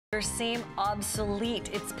seem obsolete.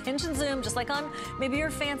 It's pinch and zoom, just like on maybe your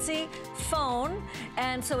fancy phone.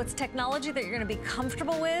 And so it's technology that you're gonna be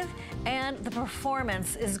comfortable with, and the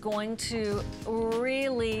performance is going to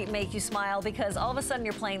really make you smile, because all of a sudden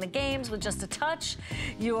you're playing the games with just a touch.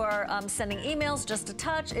 You're sending emails just a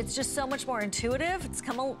touch. It's just so much more intuitive. It's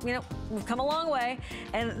we've come a long way,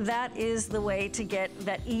 and that is the way to get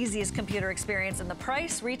that easiest computer experience. And the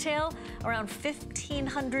price, retail, around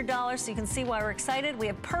 $1,500. So you can see why we're excited. We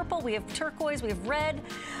have purple, we have turquoise, we have red,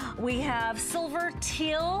 we have silver,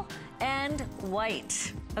 teal, and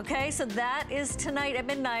white. Okay, so that is tonight at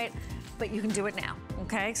midnight, but you can do it now,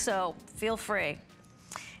 okay? So feel free.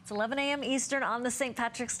 It's 11 a.m. Eastern on the St.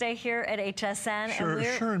 Patrick's Day here at HSN. Sure,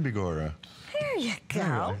 and Bigora. There you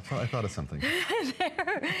go. I thought of something.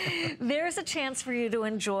 There's a chance for you to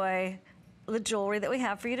enjoy the jewelry that we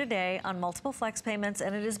have for you today on multiple flex payments,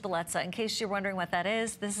 and it is Bellezza. In case you're wondering what that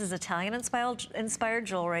is, this is Italian-inspired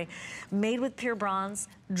jewelry made with pure bronze,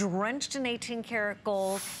 drenched in 18-karat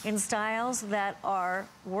gold in styles that are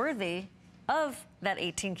worthy of that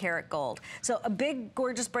 18-karat gold. So a big,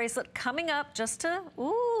 gorgeous bracelet coming up just to,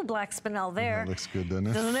 ooh, black spinel there. That looks good, doesn't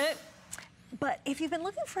it? Doesn't it? But if you've been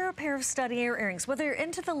looking for a pair of stud earrings, whether you're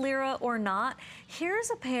into the lira or not,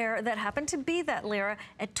 here's a pair that happened to be that lira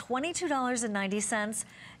at $22.90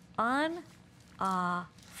 on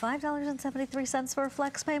 $5.73 for a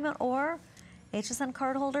flex payment, or HSN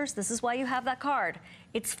card holders, this is why you have that card.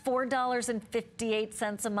 It's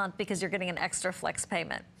 $4.58 a month because you're getting an extra flex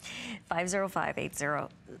payment.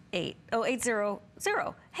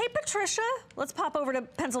 505-808-0800. Hey, Patricia, let's pop over to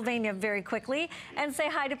Pennsylvania very quickly and say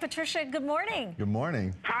hi to Patricia. Good morning. Good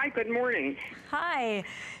morning. Hi, good morning. Hi.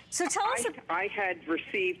 So tell us. I had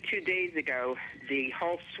received 2 days ago the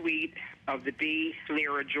whole suite of the B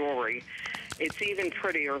Lira jewelry. It's even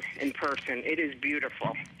prettier in person. It is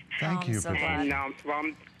beautiful. Thank you, so Patricia. And well,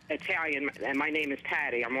 I'm Italian, and my name is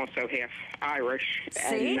Patty. I'm also half Irish.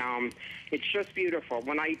 See? And it's just beautiful.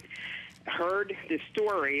 When I heard the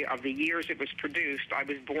story of the years it was produced, I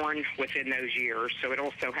was born within those years, so it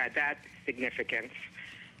also had that significance.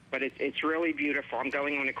 But it's really beautiful. I'm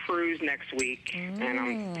going on a cruise next week, and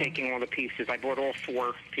I'm taking all the pieces. I bought all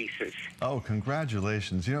 4 pieces. Oh,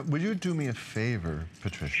 congratulations. You know, would you do me a favor,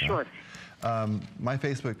 Patricia? Sure. My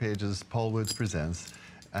Facebook page is Paul Woods Presents,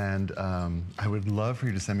 and I would love for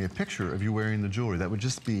you to send me a picture of you wearing the jewelry. That would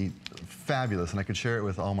just be fabulous, and I could share it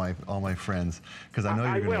with all my friends, because I know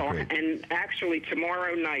you're going to be great. And actually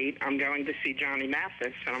tomorrow night I'm going to see Johnny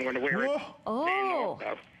Mathis, and I'm going to wear it then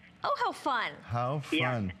also. Oh, how fun. How fun.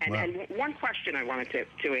 Yeah, and, wow. and one question I wanted to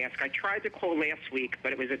ask. I tried to call last week,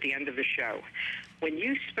 but it was at the end of the show. When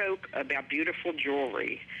you spoke about beautiful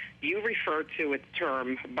jewelry, you referred to a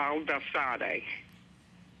term, baldassare.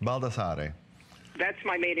 Baldassare. That's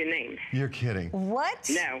my maiden name. You're kidding. What?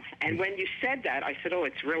 No. And when you said that, I said, oh,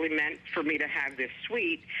 it's really meant for me to have this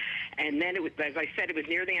suite. And then, as I said, it was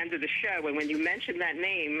near the end of the show. And when you mentioned that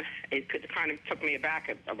name, it kind of took me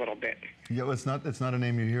aback a little bit. Yeah, well, it's not a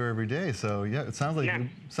name you hear every day. So yeah, it sounds like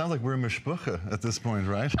we're a mishpucha at this point,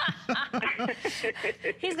 right?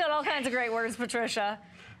 He's got all kinds of great words, Patricia.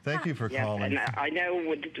 Thank you for calling. And I know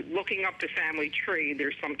with looking up the family tree,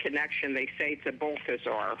 there's some connection. They say it's a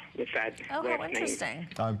Balthazar with that Oh, how last interesting.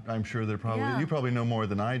 name. I'm sure they're probably, you probably know more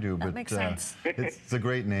than I do, That but makes sense. it's a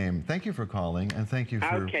great name. Thank you for calling, and thank you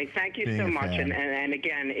for Okay, thank you being so a much. fan. And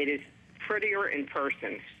again, it is prettier in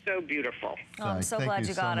person. So beautiful. Oh, I'm so Thank glad you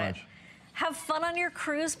you so got it. much. Have fun on your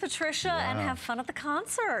cruise, Patricia, and have fun at the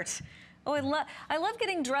concert. Oh, I love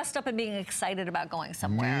getting dressed up and being excited about going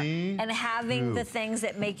somewhere. Me and having too. the things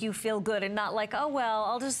that make you feel good, and not like, oh, well,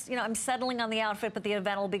 I'll just, I'm settling on the outfit, but the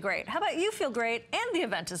event will be great. How about you feel great and the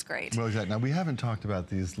event is great? Well, exactly. Now, we haven't talked about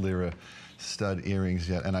these Lira stud earrings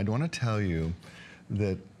yet, and I want to tell you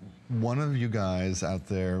that one of you guys out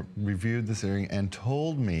there reviewed this earring and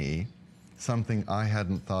told me something I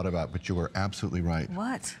hadn't thought about, but you were absolutely right.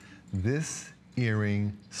 What? This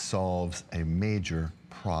earring solves a major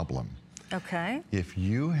problem. Okay. If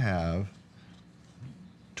you have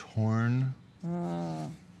torn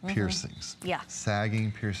piercings,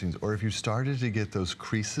 sagging piercings, or if you started to get those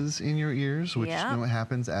creases in your ears, which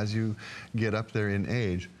happens as you get up there in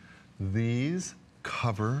age, these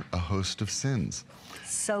cover a host of sins.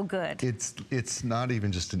 So good. It's not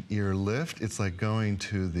even just an ear lift, it's like going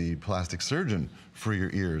to the plastic surgeon for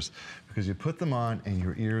your ears, because you put them on and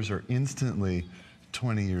your ears are instantly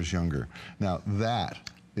 20 years younger. Now that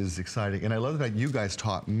is exciting. And I love the fact you guys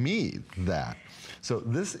taught me that. So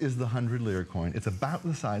this is the 100 lira coin. It's about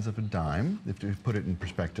the size of a dime, if you put it in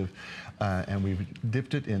perspective. And we've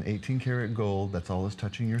dipped it in 18 karat gold. That's all that's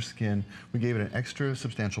touching your skin. We gave it an extra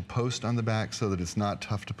substantial post on the back so that it's not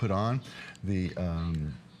tough to put on. The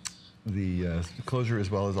closure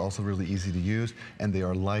as well is also really easy to use, and they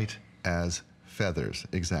are light as feathers.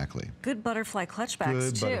 Exactly. Good butterfly clutch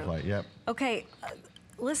backs too. Good butterfly, yep. Okay.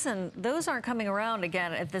 Listen, those aren't coming around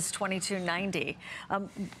again at this $22.90.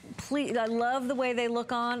 Please, I love the way they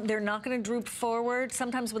look on. They're not going to droop forward.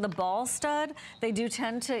 Sometimes with a ball stud, they do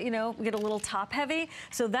tend to, you know, get a little top heavy.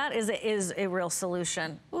 So that is a real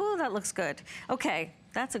solution. Ooh, that looks good. Okay,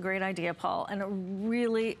 that's a great idea, Paul, and a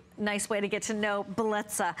really nice way to get to know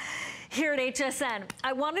Bellezza here at HSN.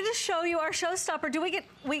 I wanted to show you our showstopper.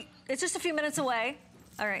 It's just a few minutes away.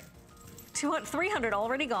 All right. 300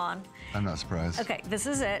 already gone. I'm not surprised. Okay, this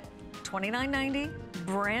is it. $29.90,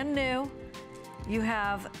 brand new. You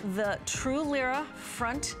have the true lira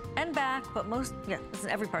front and back, but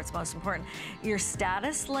every part's most important. Your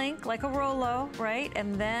status link, like a Rolo, right?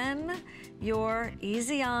 And then your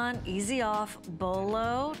easy on, easy off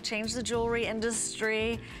bolo, change the jewelry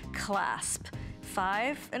industry clasp.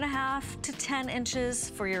 5.5 to 10 inches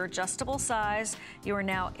for your adjustable size. You are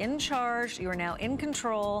now in charge, you are now in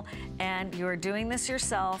control, and you are doing this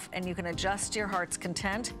yourself, and you can adjust to your heart's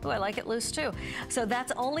content. Ooh, I like it loose too. So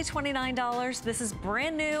that's only $29. This is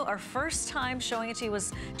brand new. Our first time showing it to you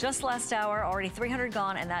was just last hour, already 300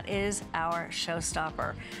 gone, and that is our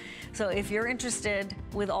showstopper. So if you're interested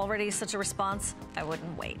with already such a response, I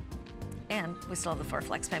wouldn't wait. And we still have the 4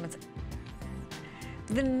 flex payments.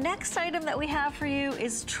 The next item that we have for you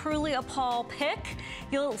is truly a Paul pick.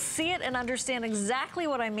 You'll see it and understand exactly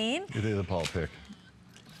what I mean. It is a Paul pick.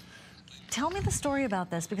 Tell me the story about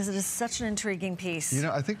this, because it is such an intriguing piece. You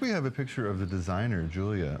know, I think we have a picture of the designer,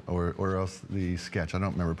 Julia, or else the sketch. I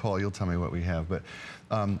don't remember. Paul, you'll tell me what we have. But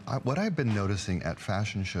what I've been noticing at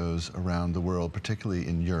fashion shows around the world, particularly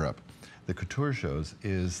in Europe, the couture shows,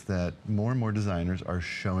 is that more and more designers are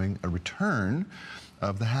showing a return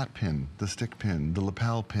of the hat pin, the stick pin, the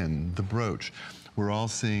lapel pin, the brooch. We're all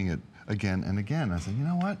seeing it again and again. I said, you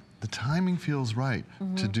know what? The timing feels right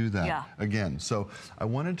to do that again. So I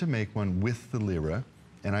wanted to make one with the lira,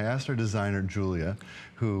 and I asked our designer, Julia,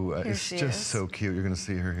 who is just so cute. You're going to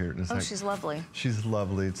see her here in a second. Oh, she's lovely. She's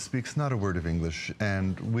lovely. Speaks not a word of English,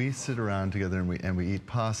 and we sit around together and we eat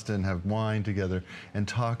pasta and have wine together and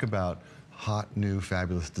talk about hot, new,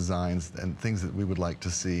 fabulous designs and things that we would like to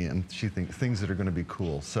see, and she thinks things that are going to be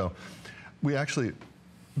cool. So we actually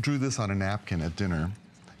drew this on a napkin at dinner,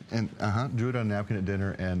 and drew it on a napkin at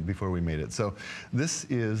dinner and before we made it. So this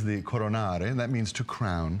is the coronare, and that means to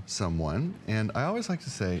crown someone. And I always like to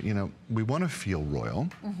say, you know, we want to feel royal.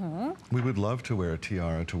 We would love to wear a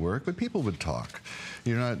tiara to work, but people would talk.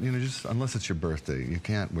 You're not, you know, just unless it's your birthday, you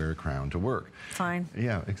can't wear a crown to work. Fine.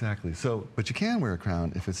 Yeah, exactly. So, but you can wear a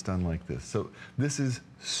crown if it's done like this. So this is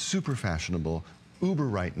super fashionable, uber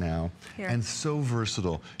right now, and so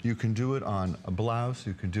versatile. You can do it on a blouse,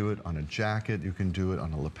 you can do it on a jacket, you can do it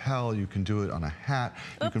on a lapel, you can do it on a hat,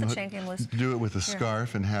 you can do it with a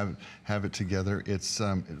scarf and have it together. It's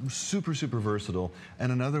super, super versatile.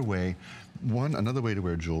 And another way to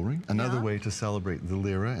wear jewelry, another way to celebrate the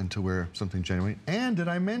lira and to wear something genuine. And did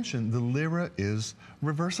I mention the lira is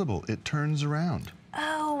reversible? It turns around.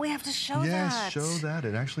 Oh, we have to show that. Yes, show that.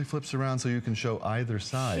 It actually flips around so you can show either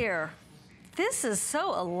side. Here. This is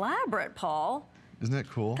so elaborate, Paul. Isn't that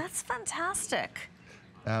cool? That's fantastic.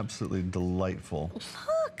 Absolutely delightful.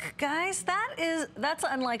 Look, guys, that's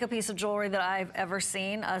unlike a piece of jewelry that I've ever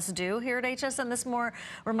seen us do here at HSN. This more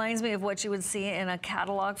reminds me of what you would see in a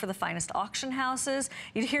catalog for the finest auction houses.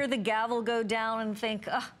 You'd hear the gavel go down and think,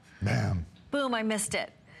 oh, bam, boom, I missed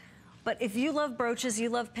it. But if you love brooches, you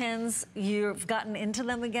love pins, you've gotten into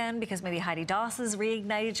them again because maybe Heidi Daus has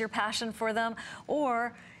reignited your passion for them,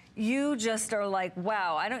 or you just are like,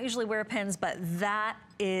 wow, I don't usually wear pins, but that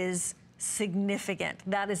is significant.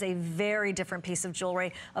 That is a very different piece of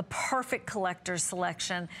jewelry, a perfect collector's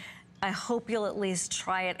selection. I hope you'll at least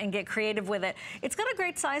try it and get creative with it. It's got a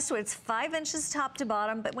great size to it. It's 5 inches top to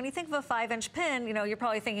bottom, but when you think of a 5-inch pin, you know, you're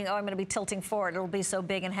probably thinking, oh, I'm gonna be tilting forward. It'll be so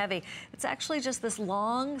big and heavy. It's actually just this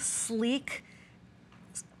long, sleek,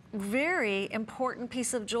 very important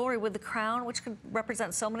piece of jewelry with the crown, which could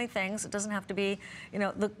represent so many things. It doesn't have to be, you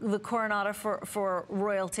know, the coronata for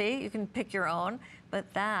royalty. You can pick your own,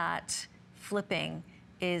 but that flipping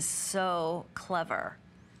is so clever.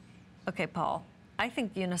 Okay, Paul, I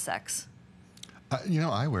think unisex. You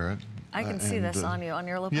know, I wear it. I can see this on you, on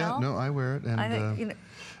your lapel. Yeah, no, I wear it, and I think, you know,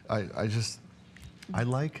 I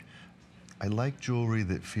like I like jewelry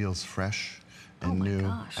that feels fresh and my new.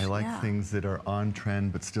 gosh, I like yeah. things that are on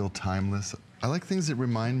trend but still timeless. I like things that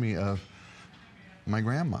remind me of my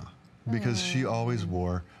grandma, because she always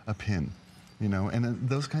wore a pin, you know, and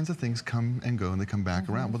those kinds of things come and go and they come back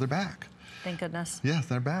around. Well, they're back. Thank goodness. Yes,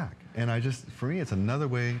 they're back. And for me, it's another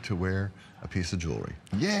way to wear a piece of jewelry.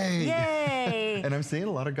 Yay! Yay! And I'm seeing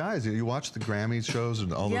a lot of guys. You watch the Grammy shows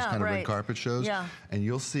and all those kind of red carpet shows, and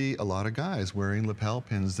you'll see a lot of guys wearing lapel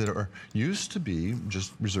pins that are used to be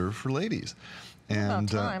just reserved for ladies.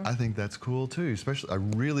 And I think that's cool too. Especially, I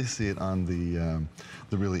really see it on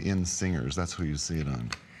the really in singers. That's who you see it on.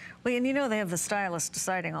 Well, and you know they have the stylist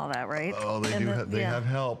deciding all that, right? Oh, they do. They have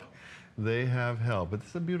help. They have help, but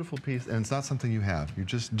it's a beautiful piece, and it's not something you have. You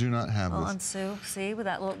just do not have this. And Sue, see, with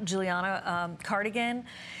that little Juliana cardigan,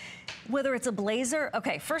 whether it's a blazer.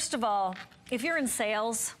 Okay, first of all, if you're in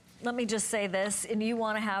sales, let me just say this, and you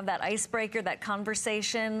want to have that icebreaker, that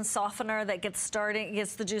conversation softener that gets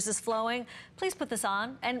the juices flowing, please put this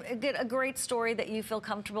on and get a great story that you feel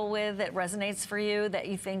comfortable with, that resonates for you, that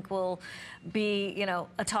you think will be, you know,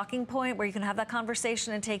 a talking point where you can have that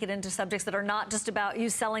conversation and take it into subjects that are not just about you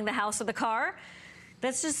selling the house or the car.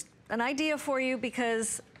 That's just an idea for you,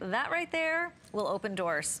 because that right there will open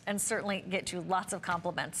doors and certainly get you lots of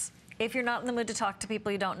compliments. If you're not in the mood to talk to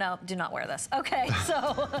people you don't know, do not wear this. Okay,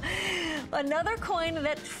 so another coin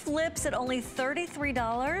that flips at only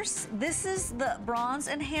 $33. This is the bronze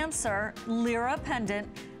enhancer lira pendant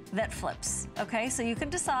that flips. Okay, so you can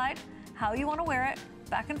decide how you want to wear it.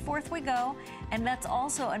 Back and forth we go. And that's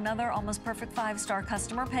also another almost perfect 5-star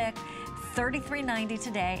customer pick. $33.90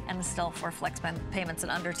 today, and still for flex payments at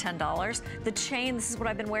under $10. The chain, this is what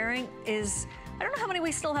I've been wearing, is, I don't know how many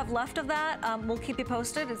we still have left of that. We'll keep you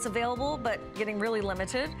posted. It's available, but getting really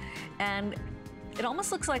limited. And it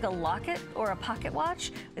almost looks like a locket or a pocket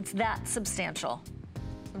watch. It's that substantial.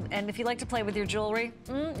 And if you like to play with your jewelry,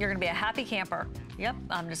 you're gonna be a happy camper. Yep,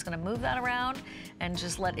 I'm just gonna move that around and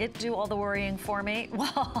just let it do all the worrying for me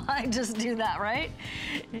while I just do that, right?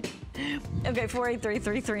 Okay,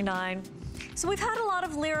 483-339. So we've had a lot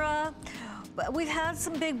of lira. We've had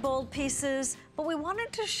some big, bold pieces, but we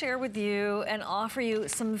wanted to share with you and offer you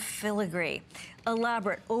some filigree.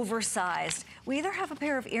 Elaborate, oversized. We either have a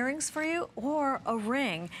pair of earrings for you or a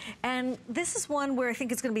ring. And this is one where I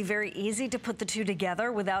think it's gonna be very easy to put the two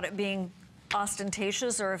together without it being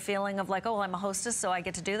ostentatious or a feeling of like, oh, I'm a hostess, so I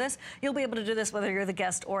get to do this. You'll be able to do this whether you're the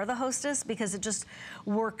guest or the hostess, because it just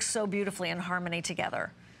works so beautifully in harmony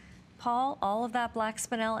together. Paul, all of that black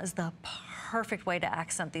spinel is the perfect way to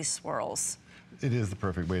accent these swirls. It is the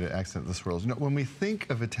perfect way to accent the swirls. You know, when we think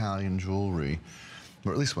of Italian jewelry,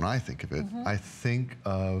 or at least when I think of it, I think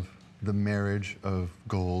of the marriage of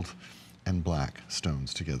gold and black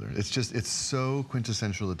stones together. It's so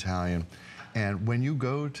quintessential Italian. And when you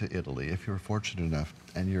go to Italy, if you're fortunate enough,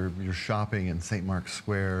 and you're shopping in St. Mark's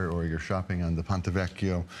Square, or you're shopping on the Ponte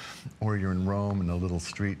Vecchio, or you're in Rome in a little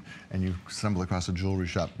street, and you stumble across a jewelry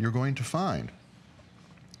shop, you're going to find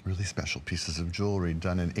really special pieces of jewelry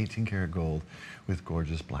done in 18-karat gold with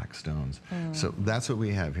gorgeous black stones. So that's what we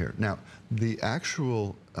have here. Now, the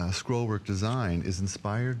actual scrollwork design is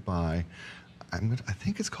inspired by, I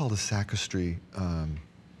think it's called a sacristy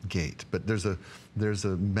gate, but there's a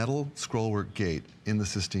metal scrollwork gate in the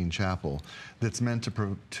Sistine Chapel that's meant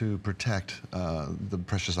to protect the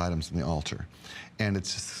precious items in the altar. And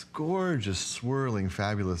it's this gorgeous, swirling,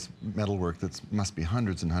 fabulous metalwork that must be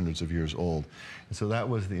hundreds and hundreds of years old. And so that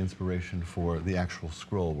was the inspiration for the actual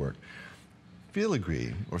scrollwork.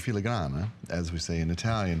 Filigree, or filigrana, as we say in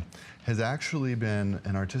Italian, has actually been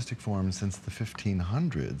an artistic form since the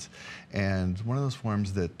 1500s. And one of those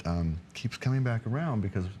forms that keeps coming back around,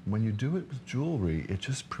 because when you do it with jewelry, it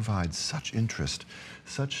just provides such interest,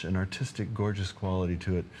 such an artistic, gorgeous quality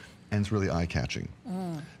to it, and it's really eye-catching.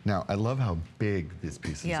 Now, I love how big these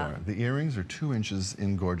pieces are. The earrings are 2 inches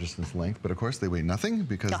in gorgeousness length, but of course they weigh nothing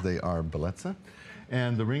because they are Bellezza.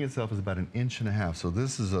 And the ring itself is about 1.5 inches. So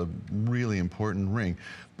this is a really important ring,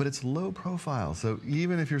 but it's low profile. So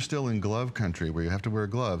even if you're still in glove country where you have to wear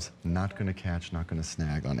gloves, not gonna catch, not gonna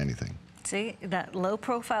snag on anything. See, that low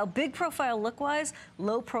profile, big profile look-wise,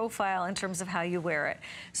 low profile in terms of how you wear it.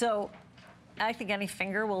 So I think any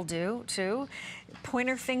finger will do, too.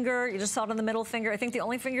 Pointer finger, you just saw it on the middle finger. I think the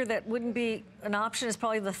only finger that wouldn't be an option is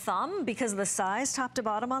probably the thumb, because of the size, top to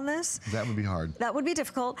bottom on this. That would be hard. That would be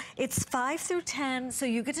difficult. It's 5 through 10, so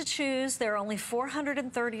you get to choose. There are only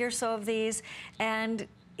 430 or so of these, and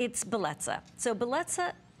it's Bellezza. So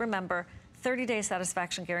Bellezza, remember, 30-day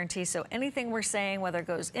satisfaction guarantee. So anything we're saying, whether it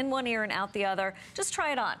goes in one ear and out the other, just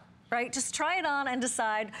try it on, right? Just try it on and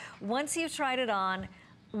decide. Once you've tried it on,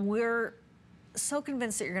 we're so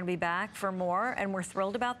convinced that you're going to be back for more, and we're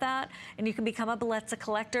thrilled about that. And you can become a Bellezza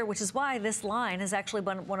collector, which is why this line has actually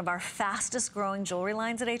been one of our fastest growing jewelry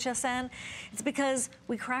lines at HSN. It's because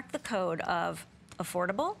we cracked the code of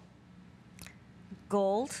affordable,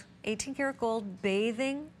 gold, 18 karat gold,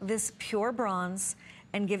 bathing this pure bronze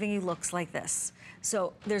and giving you looks like this.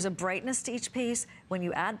 So there's a brightness to each piece. When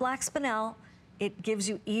you add black spinel, it gives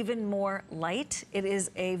you even more light. It is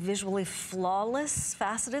a visually flawless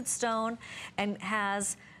faceted stone and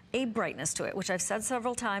has a brightness to it, which I've said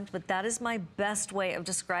several times, but that is my best way of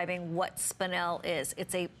describing what spinel is.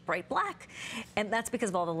 It's a bright black, and that's because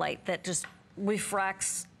of all the light that just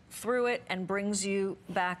refracts through it and brings you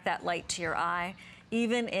back that light to your eye,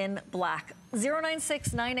 even in black.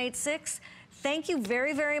 096986, thank you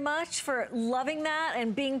very, very much for loving that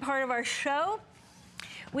and being part of our show.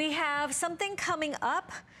 We have something coming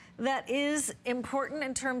up that is important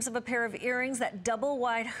in terms of a pair of earrings, that double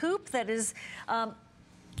wide hoop that is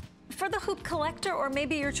for the hoop collector, or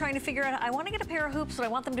maybe you're trying to figure out, I want to get a pair of hoops, but I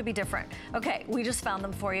want them to be different. Okay, we just found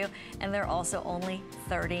them for you, and they're also only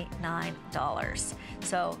 $39.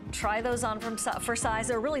 So try those on for size.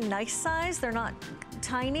 They're a really nice size. They're not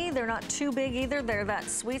tiny. They're not too big either. They're that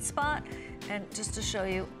sweet spot. And just to show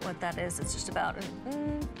you what that is, it's just about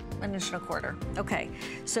an inch and a quarter. Okay,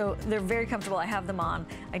 so they're very comfortable. I have them on.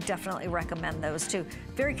 I definitely recommend those too.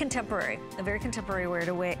 Very contemporary, a very contemporary wear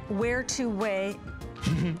to wear.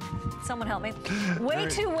 Someone help me. Way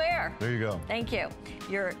to wear. There you go. Thank you.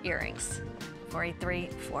 Your earrings.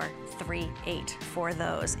 483-438 for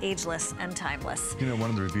those, ageless and timeless. You know, one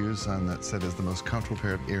of the reviews on that said is the most comfortable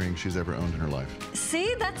pair of earrings she's ever owned in her life.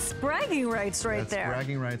 See, that's bragging rights right there. That's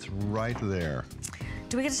bragging rights right there.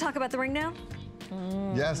 Do we get to talk about the ring now?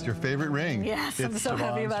 Yes, your favorite ring. Yes, it's I'm so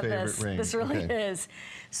happy about this. Ring. This really is.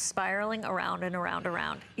 Spiraling around and around,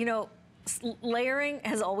 around. You know, layering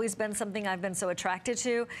has always been something I've been so attracted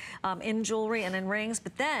to in jewelry and in rings,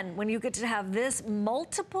 but then when you get to have this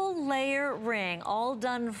multiple layer ring all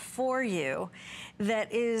done for you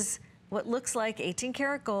that is what looks like 18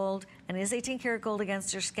 karat gold and is 18 karat gold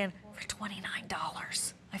against your skin for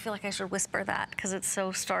 $29. I feel like I should whisper that because it's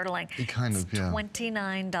so startling. It kind of, yeah.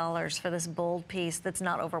 $29 for this bold piece that's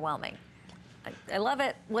not overwhelming. I love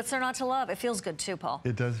it. What's there not to love? It feels good too, Paul.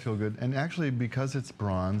 It does feel good. And actually, because it's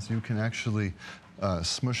bronze, you can actually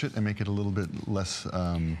smush it and make it a little bit less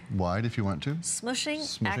wide if you want to.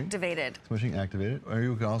 Smushing activated. Smushing activated. Or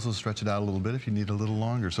you can also stretch it out a little bit if you need a little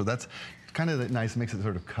longer. So that's kind of nice. It makes it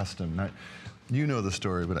sort of custom. Now, you know the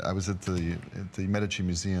story, but I was at the Medici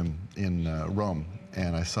Museum in Rome,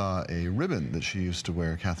 and I saw a ribbon that she used to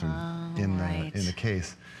wear, Catherine, in the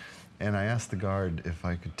case. And I asked the guard if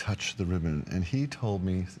I could touch the ribbon, and he told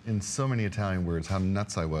me in so many Italian words how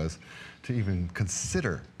nuts I was to even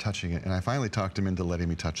consider touching it. And I finally talked him into letting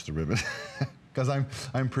me touch the ribbon because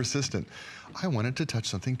I'm persistent. I wanted to touch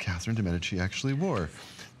something Catherine de Medici actually wore.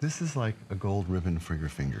 This is like a gold ribbon for your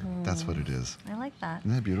finger. That's what it is. I like that.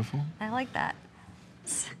 Isn't that beautiful? I like that.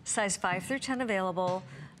 Size 5 through 10 available.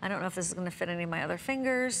 I don't know if this is going to fit any of my other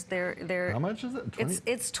fingers. They're How much is it? 20?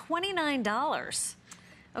 It's $29.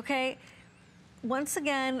 Okay, once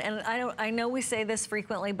again, and I know we say this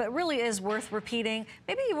frequently, but really is worth repeating.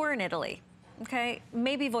 Maybe you were in Italy, okay?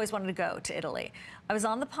 Maybe you've always wanted to go to Italy. I was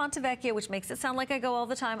on the Ponte Vecchio, which makes it sound like I go all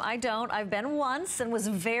the time. I don't. I've been once and was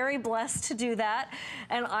very blessed to do that.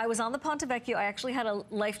 And I was on the Ponte Vecchio. I actually had a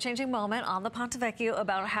life-changing moment on the Ponte Vecchio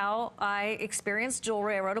about how I experienced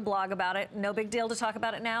jewelry. I wrote a blog about it. No big deal to talk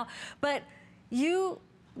about it now. But you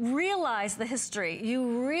realize the history.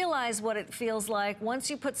 You realize what it feels like once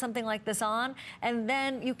you put something like this on, and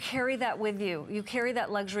then you carry that with you. You carry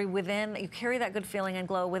that luxury within, you carry that good feeling and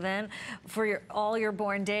glow within for all your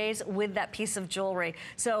born days with that piece of jewelry.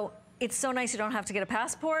 So it's so nice you don't have to get a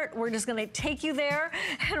passport. We're just gonna take you there,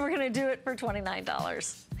 and we're gonna do it for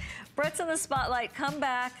 $29. Brett's in the spotlight. Come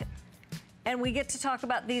back, and we get to talk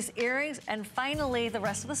about these earrings, and finally, the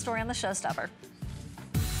rest of the story on the showstopper.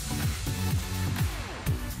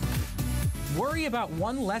 Worry about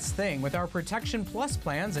one less thing with our Protection Plus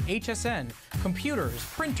plans at HSN. Computers,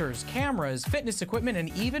 printers, cameras, fitness equipment,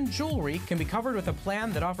 and even jewelry can be covered with a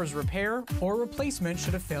plan that offers repair or replacement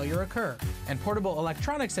should a failure occur. And portable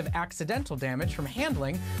electronics have accidental damage from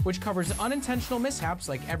handling, which covers unintentional mishaps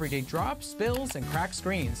like everyday drops, spills, and cracked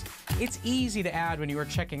screens. It's easy to add when you are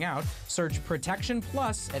checking out. Search Protection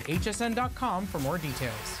Plus at hsn.com for more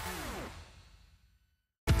details.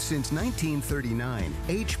 Since 1939,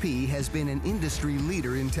 HP has been an industry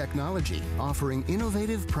leader in technology, offering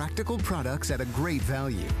innovative, practical products at a great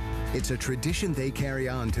value. It's a tradition they carry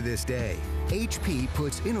on to this day. HP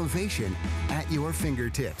puts innovation at your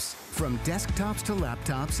fingertips. From desktops to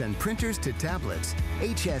laptops and printers to tablets,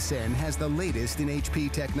 HSN has the latest in HP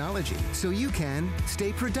technology, so you can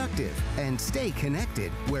stay productive and stay connected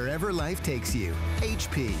wherever life takes you.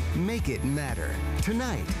 HP, make it matter.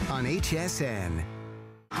 Tonight on HSN.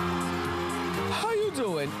 How you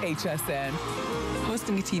doing, HSN?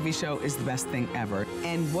 Hosting a TV show is the best thing ever.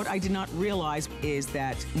 And what I did not realize is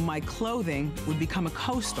that my clothing would become a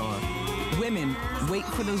co-star. Women wait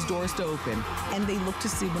for those doors to open, and they look to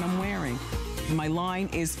see what I'm wearing. My line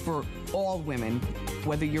is for all women,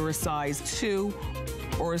 whether you're a size 2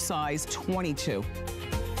 or a size 22.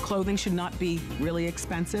 Clothing should not be really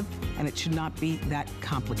expensive, and it should not be that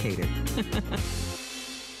complicated.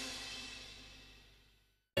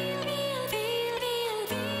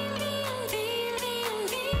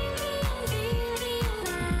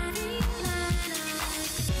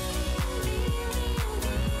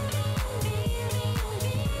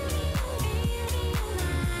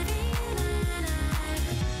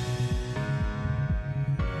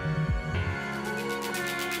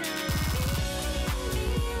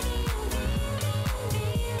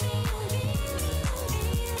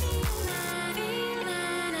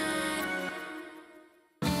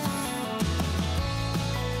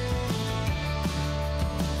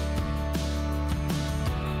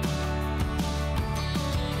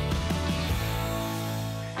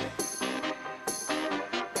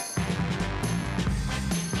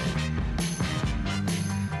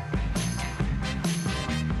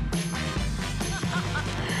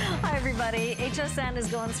 HSN is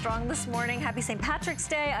going strong this morning. Happy St. Patrick's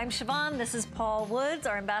Day. I'm Siobhan. This is Paul Woods,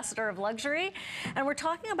 our ambassador of luxury. And we're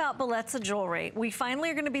talking about Bellezza jewelry. We finally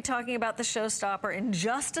are going to be talking about the showstopper in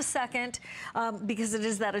just a second because it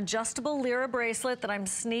is that adjustable Lyra bracelet that I'm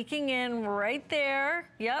sneaking in right there.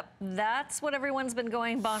 Yep, that's what everyone's been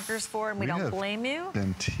going bonkers for, and we don't blame you.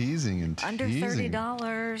 Been teasing and teasing. Under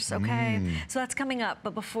 $30, okay. So that's coming up.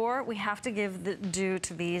 But before, we have to give the due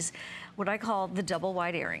to these, what I call the double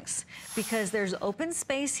wide earrings, because there's open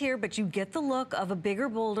space here, but you get the look of a bigger,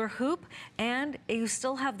 bolder hoop, and you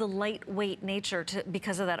still have the lightweight nature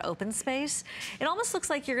because of that open space. It almost looks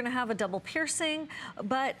like you're gonna have a double piercing,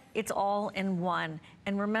 but it's all in one.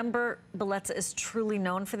 And remember, Bellezza is truly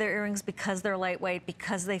known for their earrings because they're lightweight,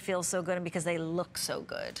 because they feel so good, and because they look so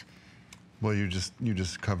good. Well, you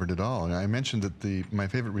just covered it all. And I mentioned that my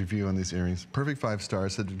favorite review on these earrings, perfect 5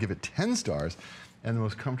 stars, said to give it 10 stars. And the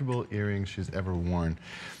most comfortable earrings she's ever worn.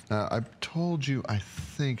 I've told you, I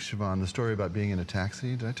think, Siobhan, the story about being in a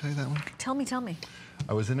taxi. Did I tell you that one? Tell me, tell me.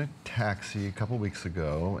 I was in a taxi a couple weeks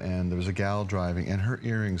ago, and there was a gal driving, and her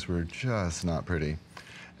earrings were just not pretty.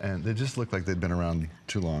 And they just looked like they'd been around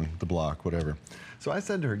too long, the block, whatever. So I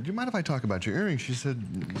said to her, do you mind if I talk about your earrings? She said,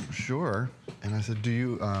 sure. And I said, do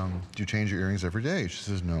you change your earrings every day? She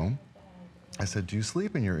says, no. I said, do you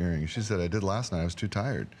sleep in your earrings? She said, I did last night, I was too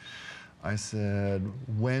tired. I said,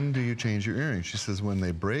 when do you change your earrings? She says, when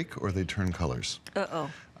they break or they turn colors.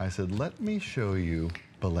 Uh-oh. I said, let me show you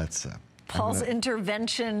Bellezza. Paul's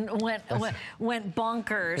intervention went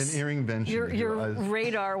bonkers. An earring-vention. Your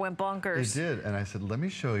radar went bonkers. It did, and I said, let me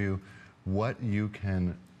show you what you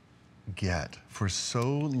can get for so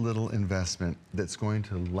little investment that's going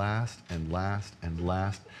to last and last and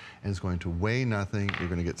last, and it's going to weigh nothing. You're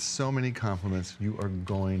going to get so many compliments. You are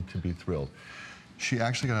going to be thrilled. She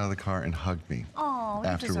actually got out of the car and hugged me. Oh,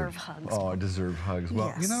 you deserve hugs. Oh, I deserve hugs.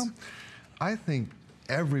 Well, yes. You know, I think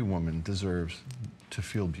every woman deserves to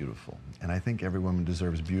feel beautiful. And I think every woman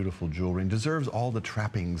deserves beautiful jewelry and deserves all the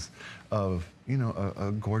trappings of, you know,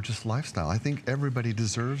 a gorgeous lifestyle. I think everybody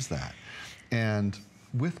deserves that. And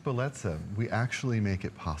with Bellezza, we actually make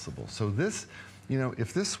it possible. So this, you know,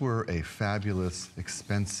 if this were a fabulous,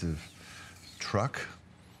 expensive truck,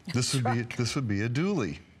 this would be a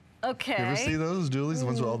dually. Okay. You ever see those dualies, the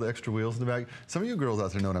ones with all the extra wheels in the back? Some of you girls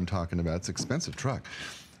out there know what I'm talking about. It's an expensive truck.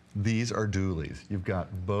 These are dualies. You've got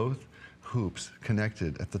both hoops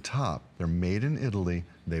connected at the top. They're made in Italy.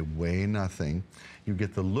 They weigh nothing. You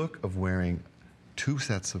get the look of wearing 2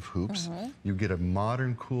 sets of hoops. You get a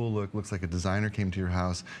modern, cool look. Looks like a designer came to your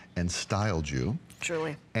house and styled you.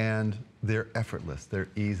 Truly. And they're effortless. They're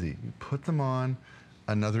easy. You put them on,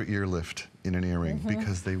 another ear lift in an earring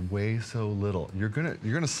because they weigh so little. You're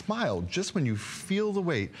gonna smile just when you feel the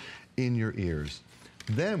weight in your ears.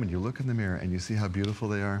 Then when you look in the mirror and you see how beautiful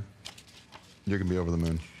they are, you're gonna be over the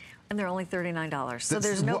moon. And they're only $39. So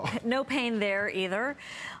there's no pain there either.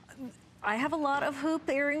 I have a lot of hoop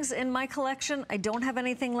earrings in my collection. I don't have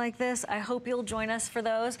anything like this. I hope you'll join us for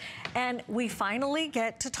those. And we finally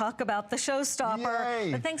get to talk about the showstopper.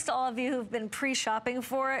 Yay. But thanks to all of you who've been pre-shopping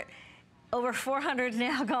for it. Over 400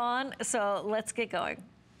 now gone, so let's get going.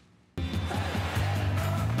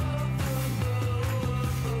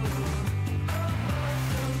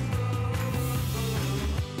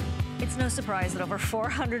 It's no surprise that over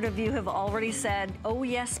 400 of you have already said, oh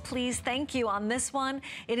yes, please, thank you on this one.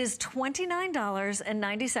 It is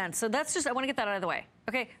 $29.90. So that's just, I want to get that out of the way.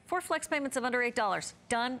 Okay, 4 flex payments of under $8.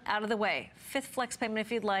 Done, out of the way. 5th flex payment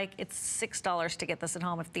if you'd like. It's $6 to get this at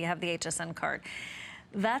home if you have the HSN card.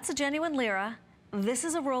 That's a genuine lira. This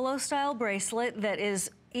is a Rollo style bracelet that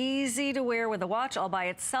is easy to wear with a watch all by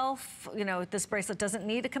itself. You know, this bracelet doesn't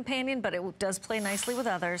need a companion, but it does play nicely with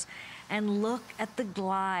others. And look at the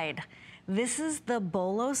glide. This is the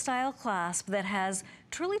Bolo style clasp that has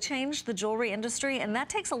truly changed the jewelry industry, and that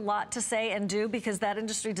takes a lot to say and do because that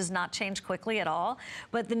industry does not change quickly at all.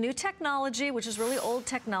 But the new technology, which is really old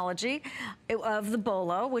technology of the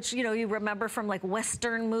Bolo, which, you know, you remember from like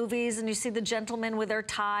Western movies, and you see the gentleman with their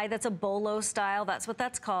tie, that's a Bolo style, that's what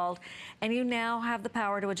that's called. And you now have the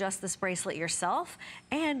power to adjust this bracelet yourself,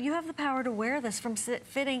 and you have the power to wear this from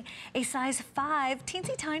fitting a size 5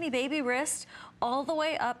 teensy tiny baby wrist all the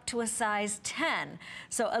way up to a size 10.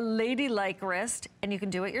 So a ladylike wrist, and you can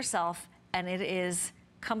do it yourself, and it is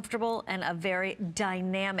comfortable and a very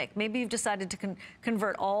dynamic. Maybe you've decided to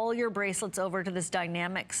convert all your bracelets over to this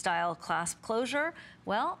dynamic style clasp closure.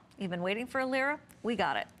 Well, you've been waiting for a lira, we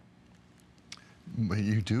got it.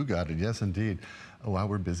 You do got it, yes indeed. Oh, wow,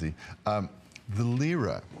 we're busy. The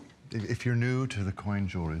lira, if you're new to the coin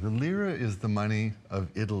jewelry, the lira is the money of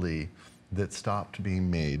Italy that stopped being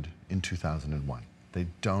made in 2001. They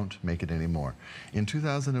don't make it anymore. In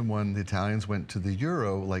 2001, the Italians went to the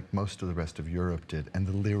euro like most of the rest of Europe did, and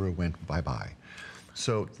the lira went bye-bye.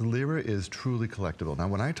 So the lira is truly collectible. Now,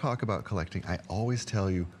 when I talk about collecting, I always tell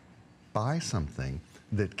you, buy something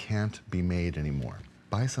that can't be made anymore.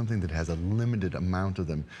 Buy something that has a limited amount of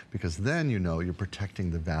them, because then you know you're protecting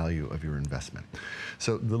the value of your investment.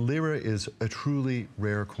 So the lira is a truly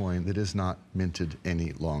rare coin that is not minted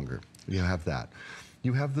any longer. You have that.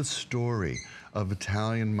 You have the story of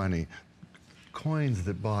Italian money, coins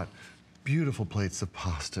that bought beautiful plates of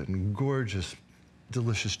pasta and gorgeous,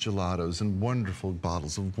 delicious gelatos and wonderful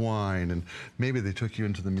bottles of wine, and maybe they took you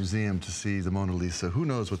into the museum to see the Mona Lisa. Who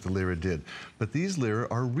knows what the lira did? But these lira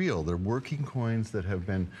are real. They're working coins that have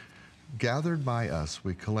been gathered by us.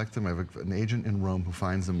 We collect them. I have an agent in Rome who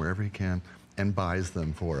finds them wherever he can and buys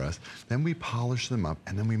them for us. Then we polish them up,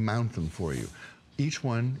 and then we mount them for you. Each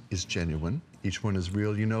one is genuine. Each one is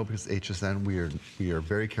real. You know, because HSN, we are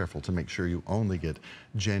very careful to make sure you only get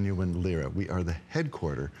genuine lira. We are the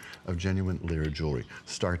headquarter of genuine lira jewelry.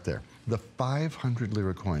 Start there. The 500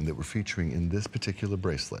 lira coin that we're featuring in this particular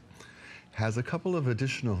bracelet has a couple of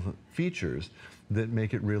additional features that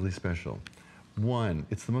make it really special. One,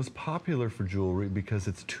 it's the most popular for jewelry because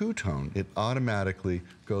it's two-tone. It automatically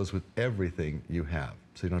goes with everything you have,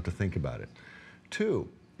 so you don't have to think about it. Two,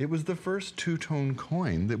 it was the first two-tone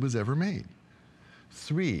coin that was ever made.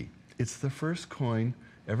 3, it's the first coin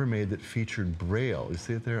ever made that featured Braille. You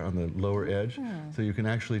see it there on the lower edge? So you can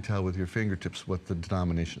actually tell with your fingertips what the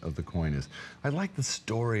denomination of the coin is. I like the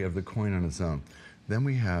story of the coin on its own. Then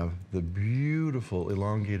we have the beautiful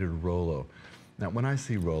elongated Rollo. Now, when I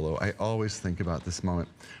see Rollo, I always think about this moment.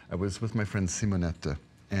 I was with my friend Simonetta,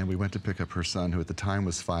 and we went to pick up her son, who at the time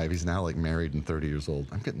was 5. He's now like married and 30 years old.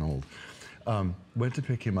 I'm getting old. Went to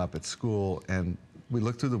pick him up at school, and we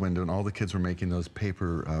looked through the window, and all the kids were making those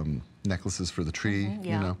paper necklaces for the tree,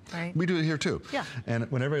 yeah, you know. Right. We do it here too. Yeah. And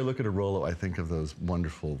whenever I look at a Rollo, I think of those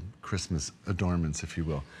wonderful Christmas adornments, if you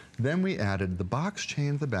will. Then we added the box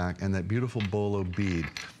chain at the back and that beautiful Bolo bead,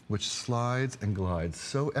 which slides and glides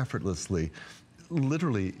so effortlessly.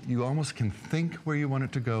 Literally, you almost can think where you want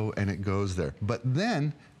it to go, and it goes there. But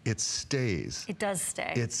then it stays. It does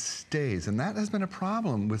stay. It stays, and that has been a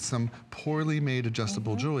problem with some poorly made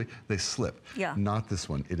adjustable jewelry. They slip. Yeah. Not this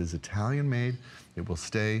one. It is Italian made. It will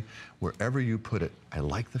stay wherever you put it. I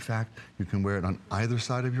like the fact you can wear it on either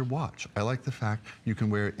side of your watch. I like the fact you can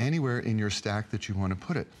wear it anywhere in your stack that you want to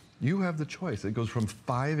put it. You have the choice. It goes from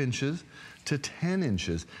 5 inches to 10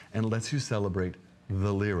 inches and lets you celebrate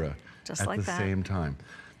the lira Just at like the that. same time.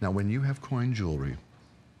 Now, when you have coin jewelry,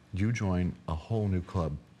 you join a whole new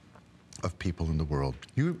club of people in the world.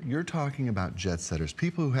 You're talking about jet setters,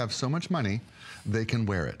 people who have so much money they can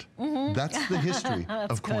wear it. That's the history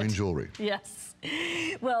of coin jewelry. Yes.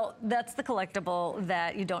 Well, that's the collectible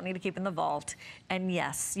that you don't need to keep in the vault. And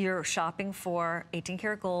yes, you're shopping for 18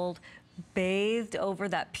 karat gold, bathed over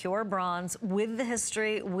that pure bronze with the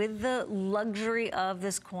history, with the luxury of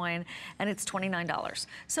this coin, and it's $29.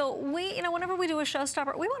 So we, you know, whenever we do a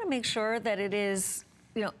showstopper, we want to make sure that it is,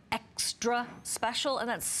 you know, extra special, and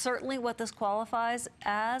that's certainly what this qualifies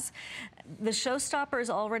as. The showstopper has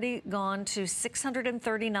already gone to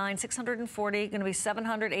 639, 640, going to be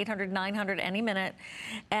 700, 800, 900 any minute,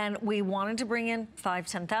 and we wanted to bring in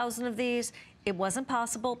 5,000, 10,000 of these. It wasn't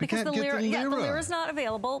possible because the lira, yeah, the lira is not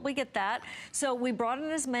available. We get that. So we brought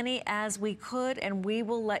in as many as we could, and we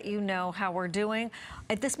will let you know how we're doing.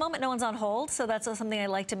 At this moment, no one's on hold, so that's something I'd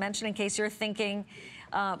like to mention in case you're thinking,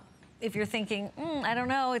 if you're thinking, I don't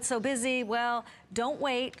know, it's so busy. Well, don't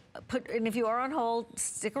wait. And if you are on hold,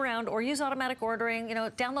 stick around or use automatic ordering. You know,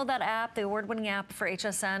 download that app, the award-winning app for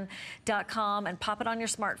hsn.com, and pop it on your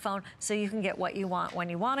smartphone so you can get what you want when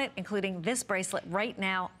you want it, including this bracelet right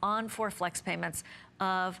now on 4 flex payments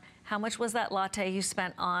of, how much was that latte you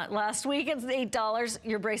spent on last week? It's $8.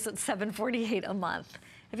 Your bracelet's $7.48 a month.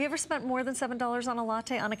 Have you ever spent more than $7 on a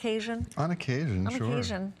latte on occasion? On occasion, sure. On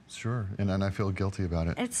occasion. Sure, and I feel guilty about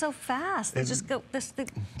it. It's so fast. They just go,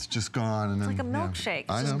 it's just gone. And it's then, like a milkshake.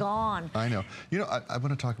 It's just gone. I know. You know, I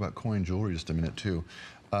want to talk about coin jewelry just a minute, too.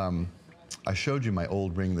 I showed you my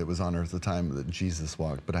old ring that was on Earth at the time that Jesus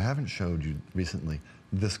walked, but I haven't showed you recently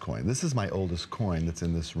this coin. This is my oldest coin that's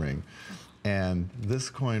in this ring. And this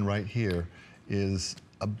coin right here is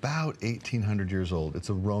about 1,800 years old. It's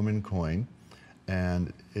a Roman coin,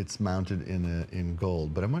 and it's mounted in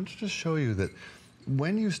gold. But I want to just show you that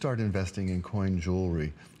when you start investing in coin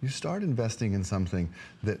jewelry, you start investing in something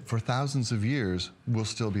that for thousands of years will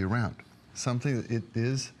still be around. Something that it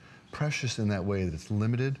is precious in that way, that it's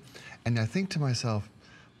limited. And I think to myself,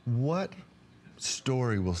 what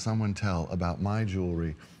story will someone tell about my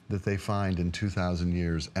jewelry that they find in 2,000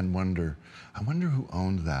 years and wonder, I wonder who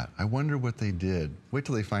owned that. I wonder what they did. Wait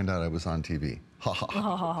till they find out I was on TV.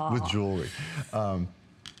 With jewelry.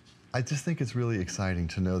 I just think it's really exciting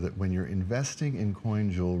to know that when you're investing in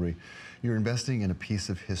coin jewelry, you're investing in a piece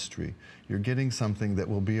of history. You're getting something that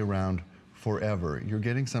will be around forever. You're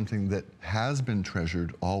getting something that has been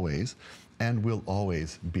treasured always and will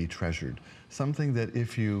always be treasured. Something that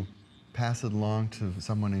if you pass it along to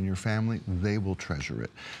someone in your family, they will treasure it.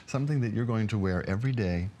 Something that you're going to wear every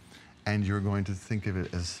day, and you're going to think of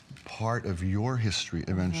it as part of your history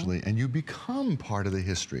eventually, and you become part of the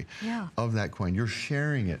history of that coin. You're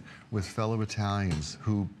sharing it with fellow Italians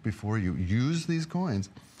who, before you, used these coins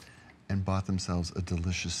and bought themselves a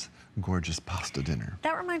delicious, gorgeous pasta dinner.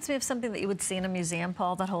 That reminds me of something that you would see in a museum,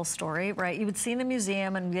 Paul, that whole story, right? You would see in a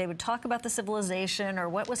museum and they would talk about the civilization or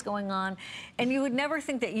what was going on, and you would never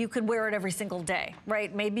think that you could wear it every single day,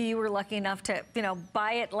 right? Maybe you were lucky enough to, you know,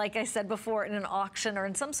 buy it, like I said before, in an auction or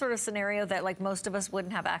in some sort of scenario that like most of us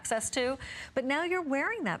wouldn't have access to. But now you're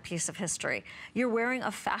wearing that piece of history. You're wearing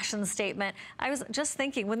a fashion statement. I was just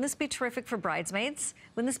thinking, wouldn't this be terrific for bridesmaids?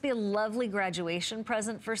 Wouldn't this be a lovely graduation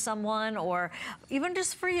present for someone, or even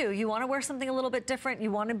just for you? You want to wear something a little bit different.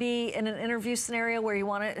 You want to be in an interview scenario where you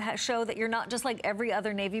want to show that you're not just like every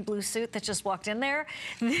other navy blue suit that just walked in there.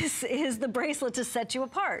 This is the bracelet to set you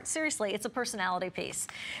apart. Seriously, it's a personality piece.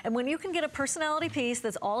 And when you can get a personality piece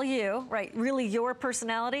that's all you, right, really your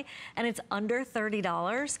personality, and it's under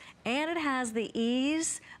 $30, and it has the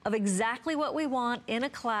ease of exactly what we want in a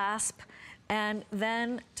clasp, and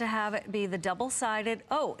then to have it be the double-sided.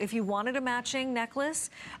 Oh, if you wanted a matching necklace,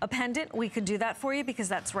 a pendant, we could do that for you because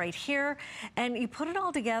that's right here. And you put it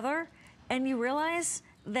all together and you realize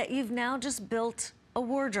that you've now just built a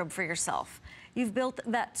wardrobe for yourself. You've built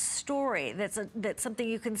that story that's something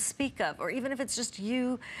you can speak of, or even if it's just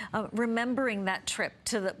you remembering that trip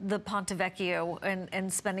to the Ponte Vecchio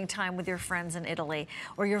and spending time with your friends in Italy,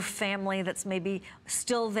 or your family that's maybe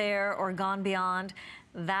still there or gone beyond.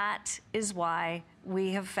 That is why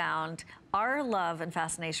we have found our love and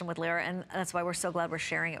fascination with Lyra, and that's why we're so glad we're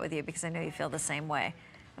sharing it with you, because I know you feel the same way.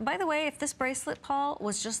 And by the way, if this bracelet, Paul,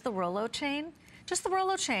 was just the Rollo chain, just the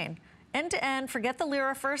Rollo chain, end to end, forget the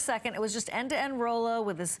Lyra for a second, it was just end to end Rollo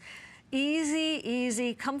with this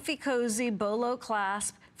easy, comfy, cozy bolo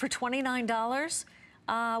clasp for $29,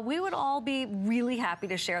 we would all be really happy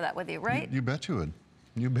to share that with you, right? You bet you would.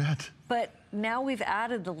 You bet. But now we've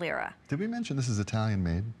added the Lyra. Did we mention this is Italian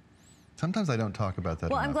made? Sometimes I don't talk about that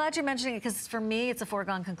Well, enough. I'm glad you're mentioning it, because for me, it's a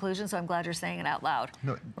foregone conclusion, so I'm glad you're saying it out loud.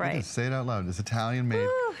 No, right? It is. Say it out loud. It's Italian made.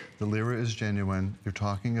 Woo. The Lyra is genuine. You're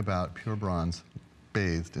talking about pure bronze,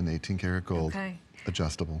 bathed in 18 karat gold. Okay.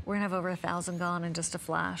 Adjustable. We're gonna have over 1,000 gone in just a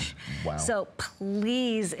flash. Wow. So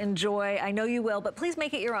please enjoy. I know you will, but please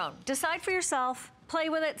make it your own. Decide for yourself, play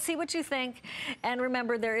with it, see what you think. And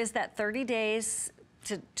remember, there is that 30 days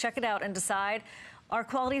to check it out and decide. Our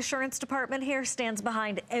quality assurance department here stands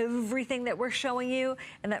behind everything that we're showing you,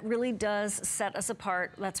 and that really does set us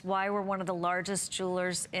apart. That's why we're one of the largest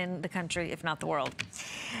jewelers in the country, if not the world.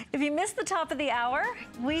 If you missed the top of the hour,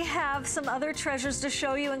 we have some other treasures to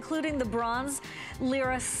show you, including the bronze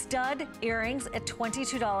Lira stud earrings at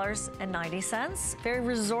 $22.90. Very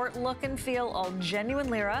resort look and feel, all genuine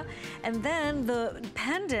Lira. And then the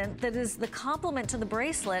pendant that is the complement to the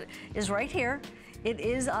bracelet is right here. It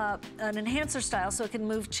is an enhancer style, so it can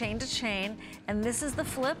move chain to chain. And this is the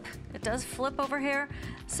flip. It does flip over here.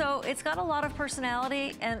 So it's got a lot of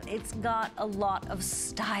personality, and it's got a lot of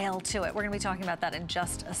style to it. We're gonna be talking about that in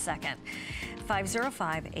just a second.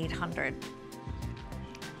 505-800.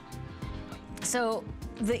 So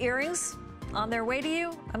the earrings, on their way to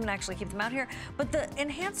you. I'm gonna actually keep them out here. But the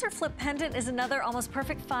enhancer flip pendant is another almost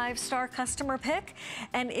perfect 5-star customer pick,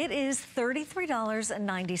 and it is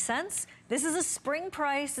 $33.90. This is a spring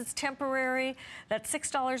price, it's temporary. That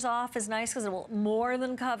 $6 off is nice because it will more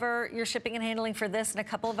than cover your shipping and handling for this and a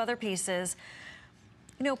couple of other pieces.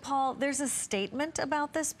 You know, Paul, there's a statement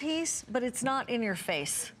about this piece, but it's not in your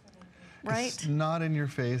face. Right? It's not in your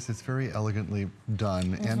face. It's very elegantly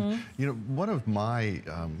done. And, you know, one of my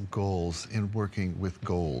goals in working with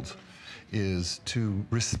gold is to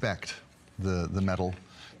respect the metal,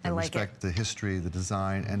 and respect the history, the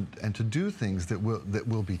design, and to do things that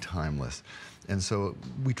will be timeless. And so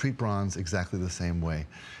we treat bronze exactly the same way.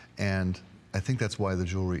 And I think that's why the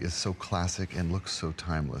jewelry is so classic and looks so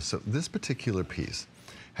timeless. So this particular piece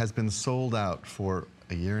has been sold out for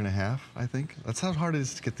a year and a half, I think. That's how hard it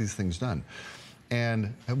is to get these things done.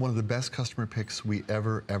 And one of the best customer picks we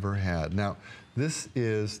ever had. Now, this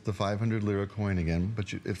is the 500 Lira coin again,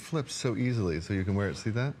 but it flips so easily, so you can wear it. See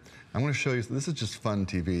that? I'm gonna show you, this is just fun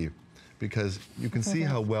TV, because you can see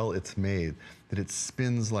how well it's made, that it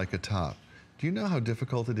spins like a top. Do you know how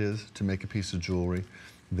difficult it is to make a piece of jewelry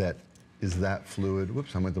that is that fluid?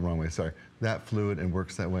 Whoops, I went the wrong way, sorry. That fluid and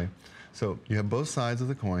works that way. So you have both sides of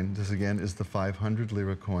the coin. This again is the 500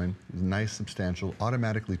 Lira coin. Nice, substantial,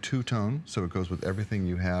 automatically two-tone, so it goes with everything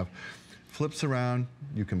you have. Flips around,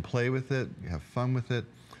 you can play with it, you have fun with it.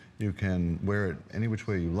 You can wear it any which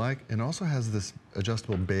way you like. And also has this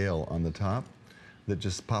adjustable bail on the top that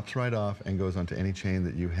just pops right off and goes onto any chain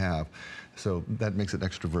that you have. So that makes it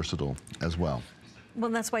extra versatile as well.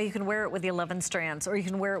 Well, that's why you can wear it with the 11 strands, or you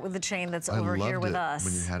can wear it with the chain that's over here with us.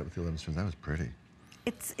 When you had it with the 11 strands, that was pretty.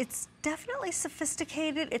 It's definitely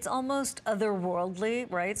sophisticated. It's almost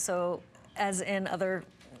otherworldly, right? So as in other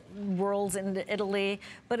worlds in Italy,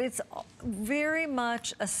 but it's very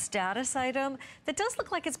much a status item that does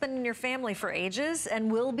look like it's been in your family for ages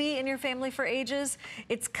and will be in your family for ages.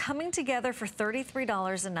 It's coming together for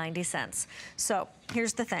 $33.90. So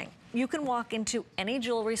here's the thing. You can walk into any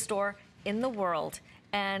jewelry store in the world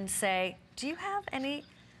and say, do you have any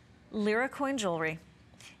Lira coin jewelry?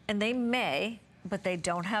 And they may, but they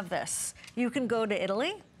don't have this. You can go to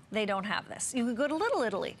Italy, they don't have this. You can go to Little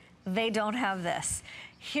Italy, they don't have this.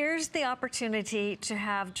 Here's the opportunity to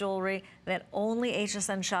have jewelry that only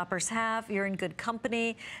HSN shoppers have. You're in good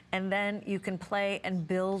company, and then you can play and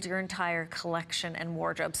build your entire collection and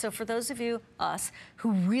wardrobe. So for those of you, us,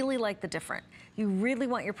 who really like the different, you really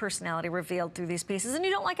want your personality revealed through these pieces, and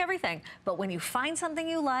you don't like everything, but when you find something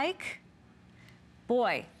you like,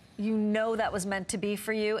 boy, you know that was meant to be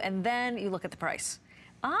for you, and then you look at the price.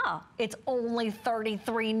 Ah, it's only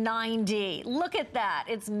 $33.90. Look at that,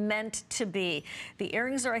 it's meant to be. The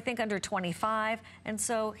earrings are, I think, under 25, and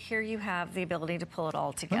so here you have the ability to pull it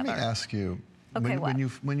all together. Let me ask you, okay,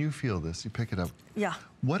 when you feel this, you pick it up. Yeah.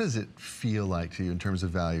 What does it feel like to you in terms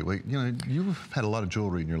of value? Like, you know, you've had a lot of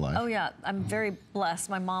jewelry in your life. Oh yeah, I'm very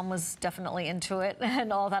blessed. My mom was definitely into it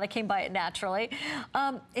and all that. I came by it naturally.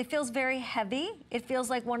 It feels very heavy. It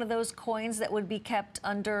feels like one of those coins that would be kept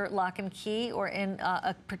under lock and key or in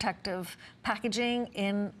a protective packaging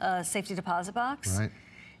in a safety deposit box. Right.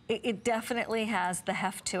 It definitely has the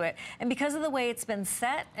heft to it. And because of the way it's been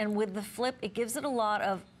set and with the flip, it gives it a lot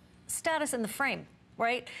of status in the frame,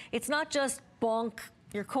 right? It's not just bonk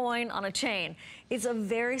your coin on a chain. It's a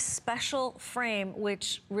very special frame,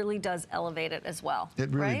 which really does elevate it as well. It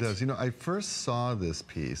really right? does. You know, I first saw this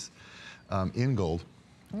piece in gold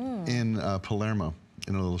in Palermo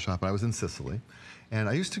in a little shop. I was in Sicily, and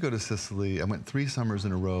I used to go to Sicily. I went 3 summers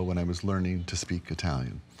in a row when I was learning to speak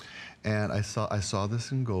Italian. And I saw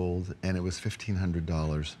this in gold, and it was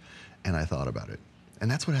 $1,500, and I thought about it. And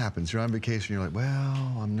that's what happens. You're on vacation, you're like,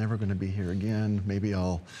 well, I'm never gonna be here again. Maybe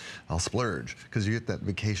I'll splurge, because you get that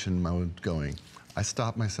vacation mode going. I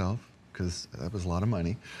stopped myself, because that was a lot of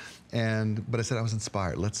money. But I said I was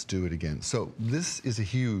inspired, let's do it again. So this is a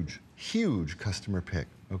huge, huge customer pick,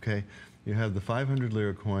 okay? You have the 500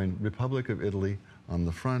 lira coin, Republic of Italy, on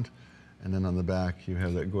the front, and then on the back, you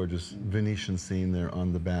have that gorgeous Venetian scene there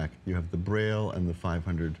on the back. You have the Braille and the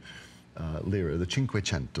 500 lira, the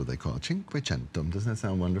Cinquecento they call it, Cinquecento. Doesn't that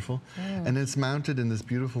sound wonderful? And it's mounted in this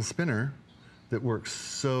beautiful spinner that works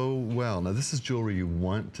so well. Now this is jewelry you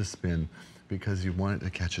want to spin because you want it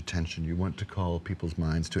to catch attention. You want to call people's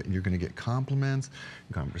minds to it. And you're going to get compliments,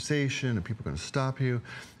 conversation, and people are going to stop you.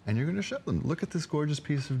 And you're going to show them, look at this gorgeous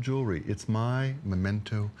piece of jewelry. It's my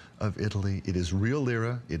memento of Italy. It is real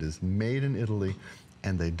lira. It is made in Italy.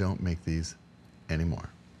 And they don't make these anymore.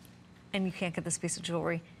 And you can't get this piece of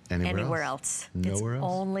jewelry anywhere else. Nowhere it's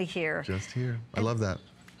else. Only here. Just here. I love that.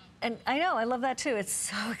 And I know, I love that too. It's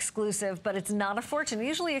so exclusive, but it's not a fortune.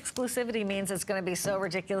 Usually exclusivity means it's gonna be so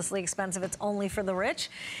ridiculously expensive, it's only for the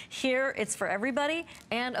rich. Here, it's for everybody,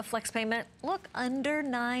 and a flex payment, look, under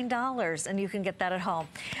 $9, and you can get that at home.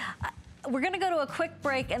 We're gonna go to a quick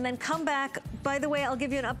break and then come back. By the way, I'll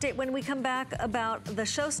give you an update when we come back about the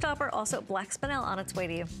showstopper, also Black Spinel on its way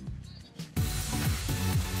to you.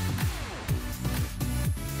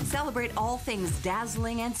 Celebrate all things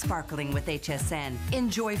dazzling and sparkling with HSN.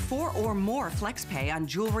 Enjoy 4 or more flex pay on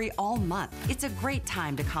jewelry all month. It's a great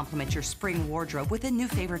time to complement your spring wardrobe with a new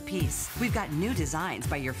favorite piece. We've got new designs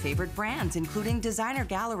by your favorite brands, including Designer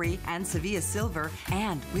Gallery and Sevilla Silver,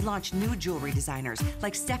 and we launched new jewelry designers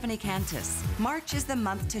like Stephanie Cantus. March is the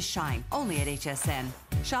month to shine, only at HSN.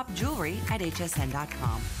 Shop jewelry at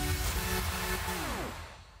hsn.com.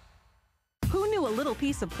 Who knew a little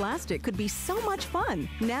piece of plastic could be so much fun?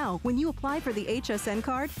 Now, when you apply for the HSN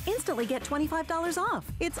card, instantly get $25 off.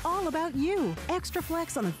 It's all about you. Extra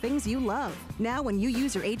flex on the things you love. Now, when you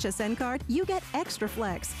use your HSN card, you get extra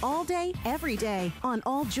flex all day, every day on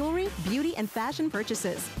all jewelry, beauty, and fashion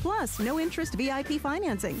purchases. Plus, no interest VIP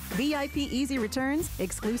financing, VIP easy returns,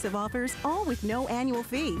 exclusive offers, all with no annual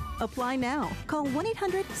fee. Apply now. Call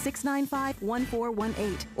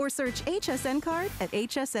 1-800-695-1418 or search HSN card at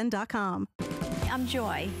hsn.com. I'm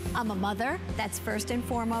Joy. I'm a mother, that's first and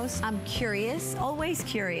foremost. I'm curious, always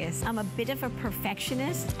curious. I'm a bit of a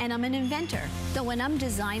perfectionist, and I'm an inventor. So when I'm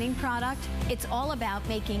designing product, it's all about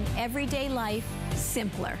making everyday life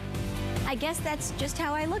simpler. I guess that's just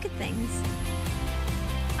how I look at things.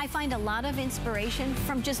 I find a lot of inspiration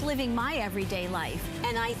from just living my everyday life.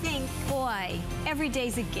 And I think, boy, every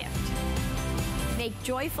day's a gift. Make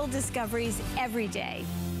joyful discoveries every day.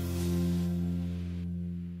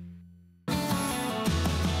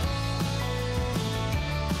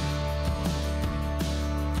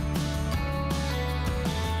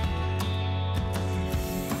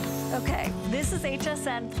 Okay, this is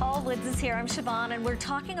HSN. Paul Woods is here. I'm Siobhan, and we're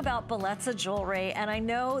talking about Bellezza jewelry. And I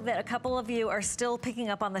know that a couple of you are still picking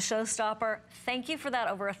up on the showstopper. Thank you for that.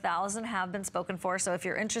 Over 1,000 have been spoken for. So if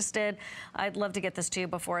you're interested, I'd love to get this to you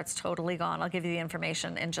before it's totally gone. I'll give you the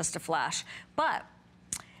information in just a flash. But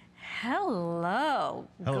hello,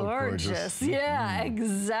 gorgeous. Yeah,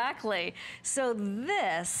 exactly. So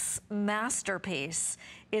this masterpiece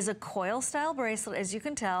is a coil-style bracelet, as you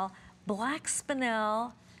can tell, black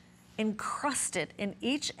spinel, encrusted in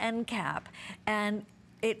each end cap, and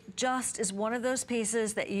it just is one of those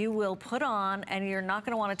pieces that you will put on and you're not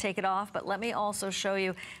going to want to take it off. But let me also show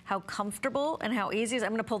you how comfortable and how easy it is. I'm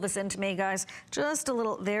going to pull this into me, guys, just a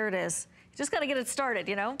little. There it is. You just got to get it started,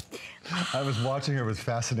 you know. I was watching her with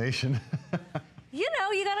fascination. You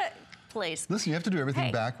know, you got to. Please. Listen, you have to do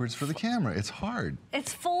everything backwards for the camera. It's hard.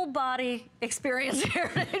 It's full body experience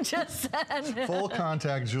here, just said. Full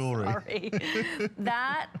contact jewelry. Sorry.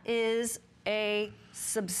 That is a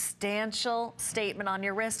substantial statement on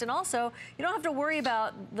your wrist. And also, you don't have to worry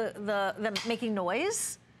about them making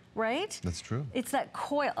noise, right? That's true. It's that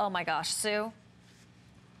coil. Oh my gosh, Sue.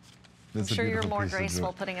 I'm sure you're more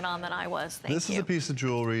graceful putting it on than I was. Thank you. This is a piece of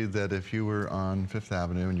jewelry that if you were on Fifth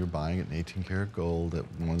Avenue and you're buying it in 18 karat gold at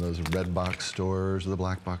one of those red box stores or the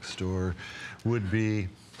black box store, would be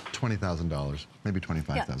 $20,000, maybe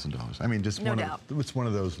 $25,000. Yeah. I mean, just it's one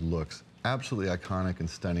of those looks. Absolutely iconic and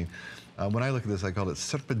stunning. When I look at this, I call it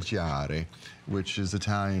serpeggiare, which is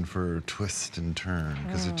Italian for twist and turn,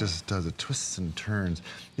 because it just does, it twists and turns.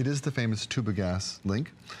 It is the famous tuba gas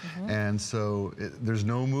link, and so there's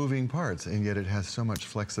no moving parts, and yet it has so much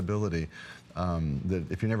flexibility that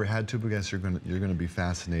if you never had tuba gas, you're gonna be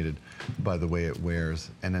fascinated by the way it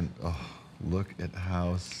wears. And then, oh, look at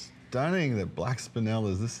how stunning that black spinel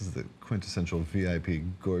is. This is the quintessential VIP,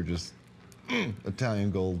 gorgeous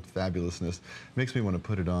Italian gold fabulousness. Makes me want to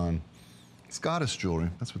put it on It's goddess jewelry.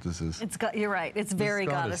 That's what this is. You're right. It's very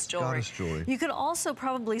goddess jewelry. Goddess jewelry. You could also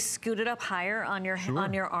probably scoot it up higher on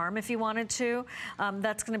your arm if you wanted to.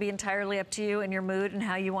 That's going to be entirely up to you and your mood and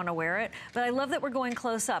how you want to wear it. But I love that we're going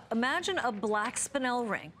close up. Imagine a black spinel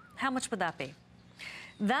ring. How much would that be?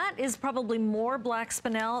 That is probably more black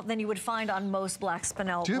spinel than you would find on most black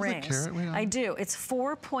spinel rings. Do you have the carat weight on it? I do. It's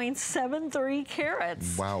 4.73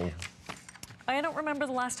 carats. Wow. I don't remember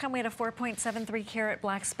the last time we had a 4.73 carat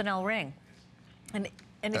black spinel ring.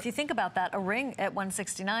 And if you think about that, a ring at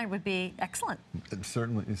 $169 would be excellent.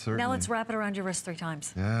 Certainly. Now let's wrap it around your wrist 3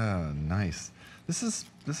 times. Yeah, nice. This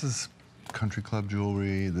is country club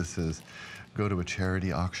jewelry. This is go to a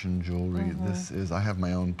charity auction jewelry. This is, I have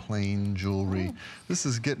my own plain jewelry. This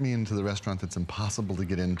is get me into the restaurant that's impossible to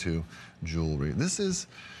get into jewelry. This is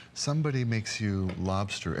somebody makes you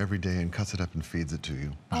lobster every day and cuts it up and feeds it to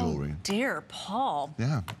you, jewelry. Oh, dear Paul.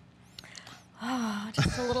 Yeah. Oh,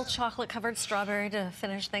 just a little chocolate-covered strawberry to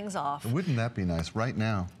finish things off. Wouldn't that be nice right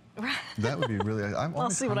now? That would be really, I'm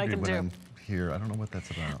I'll see what I can do. I'm here. I don't know what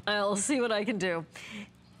that's about. I'll see what I can do.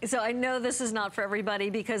 So I know this is not for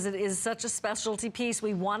everybody because it is such a specialty piece.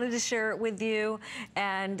 We wanted to share it with you,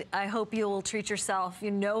 and I hope you will treat yourself.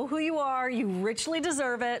 You know who you are. You richly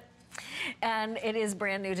deserve it. And it is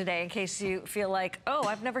brand new today, in case you feel like, oh,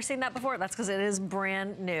 I've never seen that before. That's because it is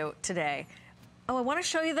brand new today. Oh, I want to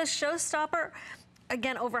show you this showstopper.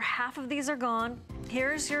 Again, over half of these are gone.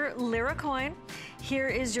 Here's your lira coin. Here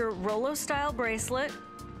is your Rolo style bracelet.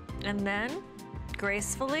 And then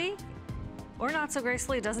gracefully, or not so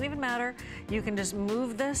gracefully, it doesn't even matter. You can just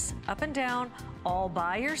move this up and down all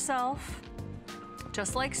by yourself,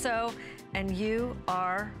 just like so, and you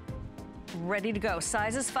are ready to go.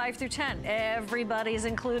 Sizes 5 through 10. Everybody's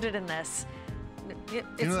included in this. You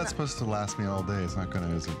know that's supposed to last me all day. It's not going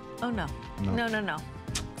to, is it? Oh, no. No.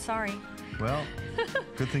 Sorry. Well,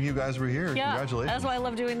 good thing you guys were here. Yeah, congratulations. that's why I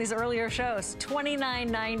love doing these earlier shows.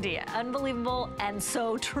 $29.90. Unbelievable and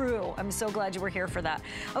so true. I'm so glad you were here for that.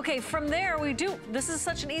 Okay, from there this is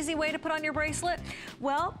such an easy way to put on your bracelet.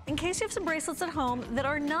 Well, in case you have some bracelets at home that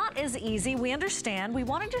are not as easy, we understand. We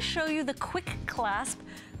wanted to show you the quick clasp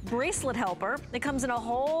bracelet helper. It comes in a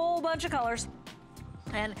whole bunch of colors.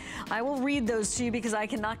 And I will read those to you because I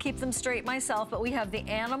cannot keep them straight myself, but we have the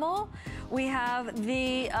animal, we have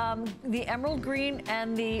the emerald green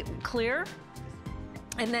and the clear,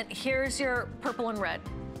 and then here's your purple and red.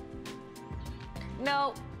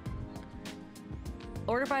 No,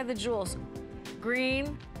 order by the jewels.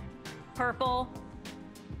 Green, purple,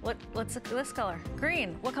 what's this color?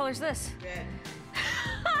 Green, what color is this? Red.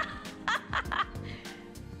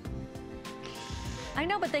 I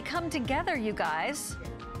know, but they come together, you guys.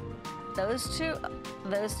 Those two.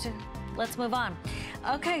 Let's move on.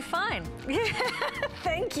 Okay, fine.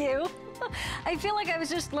 Thank you. I feel like I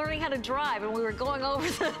was just learning how to drive and we were going over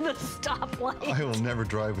the stoplight. I will never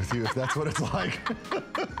drive with you if that's what it's like.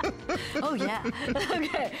 Oh, yeah.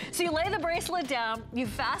 Okay, so you lay the bracelet down, you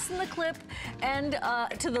fasten the clip and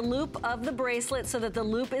to the loop of the bracelet so that the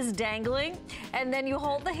loop is dangling, and then you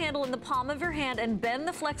hold the handle in the palm of your hand and bend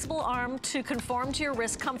the flexible arm to conform to your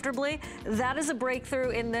wrist comfortably. That is a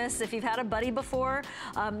breakthrough in this. If you've had a buddy before,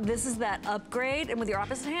 this is that upgrade, and with your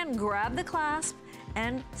opposite hand, grab the clasp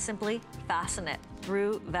and simply fasten it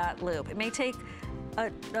through that loop. It may take a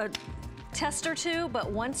test or two, but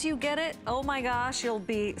once you get it, oh my gosh, you'll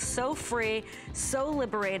be so free, so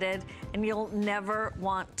liberated, and you'll never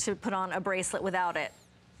want to put on a bracelet without it.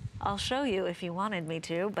 I'll show you if you wanted me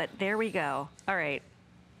to, but there we go. All right.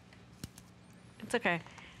 It's okay.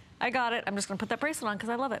 I got it. I'm just gonna put that bracelet on because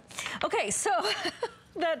I love it. Okay, so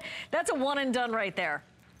that's a one and done right there.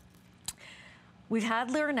 We've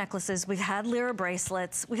had lira necklaces, we've had lira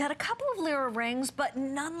bracelets, we've had a couple of lira rings, but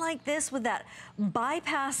none like this with that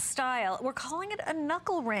bypass style. We're calling it a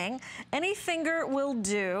knuckle ring. Any finger will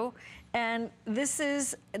do, and this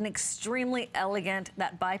is an extremely elegant,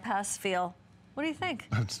 that bypass feel. What do you think?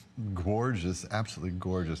 It's gorgeous, absolutely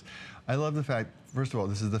gorgeous. I love the fact, first of all,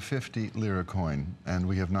 this is the 50 lira coin, and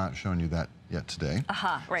we have not shown you that yet today.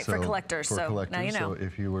 Aha, right, so, for collectors, so now you know. So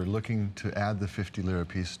if you were looking to add the 50 lira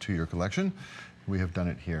piece to your collection, we have done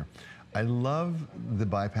it here. I love the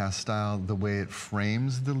bypass style, the way it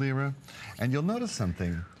frames the lira. And you'll notice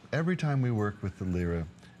something. Every time we work with the lira,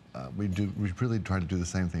 we really try to do the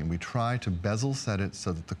same thing. We try to bezel set it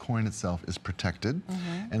so that the coin itself is protected,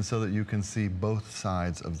 and so that you can see both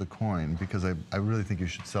sides of the coin, because I really think you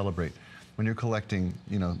should celebrate. When you're collecting,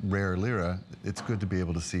 you know, rare lira, it's good to be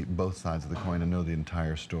able to see both sides of the coin and know the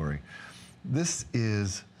entire story. This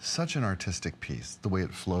is such an artistic piece. The way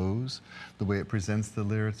it flows, the way it presents the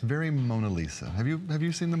lyra. It's very Mona Lisa. Have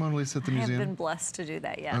you seen the Mona Lisa at the museum? I have been blessed to do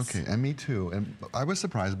that, yes. Okay, and me too. And I was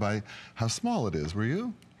surprised by how small it is. Were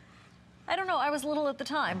you? I don't know. I was little at the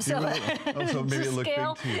time, so so maybe it looked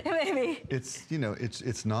scale, big too. Maybe. It's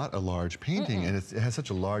it's not a large painting, and it has such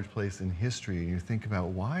a large place in history. And you think about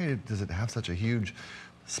why does it have such a huge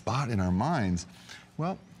spot in our minds?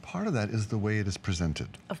 Well, part of that is the way it is presented.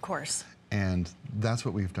 Of course. And that's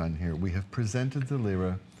what we've done here. We have presented the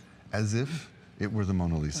lyra as if it were the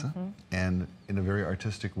Mona Lisa, and in a very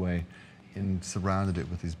artistic way, and surrounded it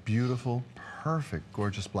with these beautiful, perfect,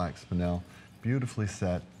 gorgeous black spinel, beautifully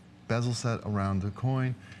set, bezel set around the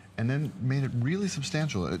coin, and then made it really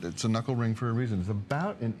substantial. It's a knuckle ring for a reason. It's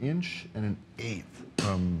about 1 1/8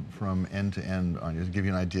 from end to end on you, to give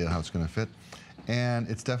you an idea how it's going to fit. And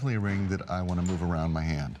it's definitely a ring that I want to move around my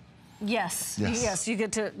hand. Yes. You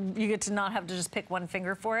get to not have to just pick one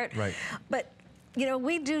finger for it. Right. But you know,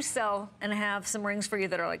 we do sell and have some rings for you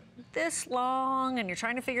that are like this long, and you're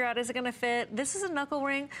trying to figure out, is it going to fit? This is a knuckle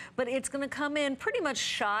ring, but it's going to come in pretty much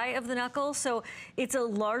shy of the knuckle. So it's a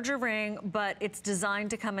larger ring, but it's designed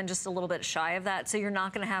to come in just a little bit shy of that. So you're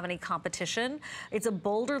not going to have any competition. It's a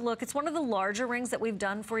bolder look. It's one of the larger rings that we've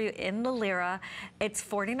done for you in the lyra. It's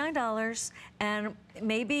 $49, and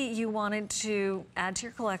maybe you wanted to add to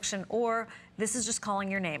your collection, or this is just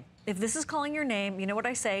calling your name. If this is calling your name, you know what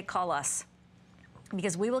I say, call us.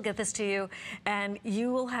 Because we will get this to you, and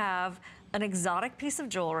you will have an exotic piece of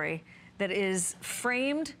jewelry that is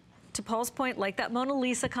framed, to Paul's point, like that Mona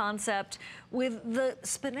Lisa concept, with the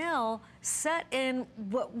spinel set in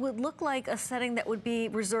what would look like a setting that would be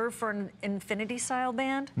reserved for an infinity style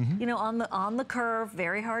band. You know, on the curve,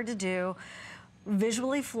 very hard to do.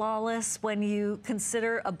 Visually flawless when you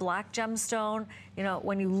consider a black gemstone. You know,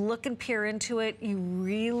 when you look and peer into it, you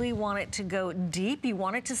really want it to go deep. You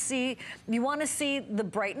want to see the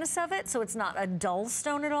brightness of it, so it's not a dull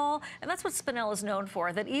stone at all. And that's what spinel is known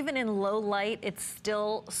for, that even in low light, it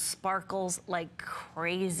still sparkles like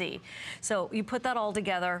crazy. So you put that all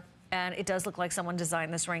together, and it does look like someone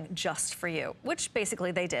designed this ring just for you, which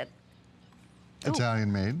basically they did.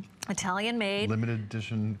 Italian made. Italian made. Limited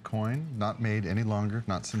edition coin, not made any longer,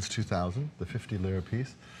 not since 2000, the 50 lira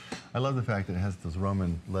piece. I love the fact that it has those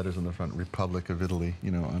Roman letters on the front, Republic of Italy, you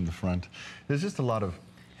know, on the front. There's just a lot of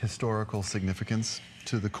historical significance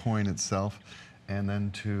to the coin itself, and then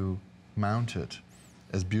to mount it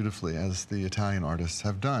as beautifully as the Italian artists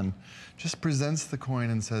have done, just presents the coin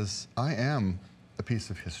and says, I am a piece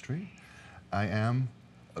of history, I am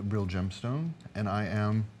a real gemstone, and I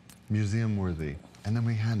am museum worthy. And then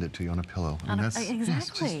we hand it to you on a pillow. And that's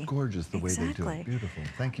just gorgeous the way they do it. Beautiful.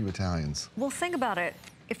 Thank you, Italians. Well, think about it.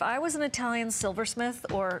 If I was an Italian silversmith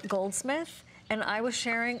or goldsmith, and I was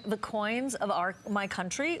sharing the coins of my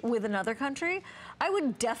country with another country, I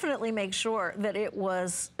would definitely make sure that it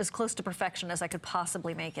was as close to perfection as I could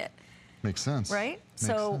possibly make it. Makes sense. Right? Makes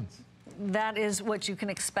sense. That is what you can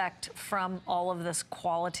expect from all of this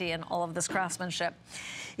quality and all of this craftsmanship.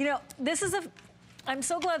 You know, I'm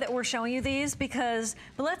so glad that we're showing you these, because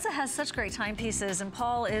Bellezza has such great timepieces, and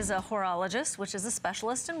Paul is a horologist, which is a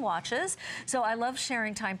specialist in watches. So I love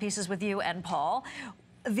sharing timepieces with you and Paul.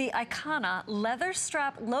 The Icona leather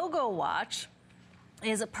strap logo watch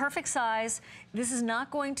is a perfect size. This is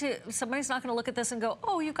not going to, somebody's not going to look at this and go,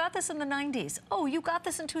 oh, you got this in the 90s. Oh, you got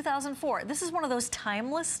this in 2004. This is one of those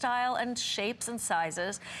timeless style and shapes and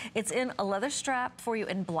sizes. It's in a leather strap for you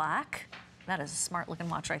in black. That is a smart looking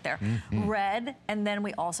watch right there. Red, and then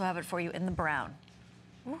we also have it for you in the brown.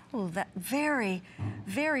 Ooh, that very,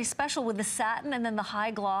 very special with the satin and then the high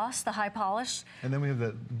gloss, the high polish. And then we have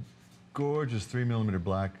that gorgeous 3mm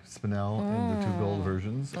black spinel in the 2 gold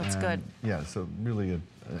versions. That's good. Yeah, so really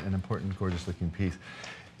an important, gorgeous looking piece.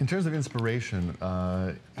 In terms of inspiration,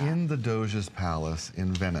 in the Doge's Palace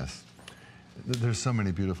in Venice, there's so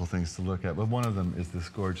many beautiful things to look at, but one of them is this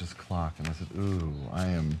gorgeous clock. And I said, ooh,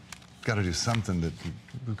 got to do something that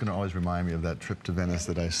can always remind me of that trip to Venice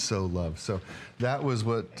that I so love. So that was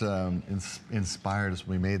what inspired us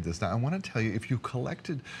when we made this. Now, I want to tell you, if you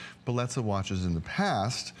collected Bellezza watches in the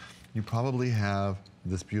past, you probably have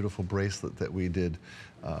this beautiful bracelet that we did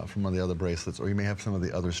from one of the other bracelets, or you may have some of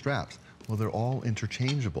the other straps. Well, they're all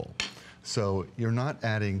interchangeable. So you're not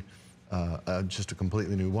adding just a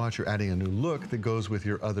completely new watch, you're adding a new look that goes with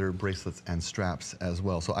your other bracelets and straps as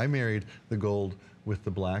well. So I married the gold with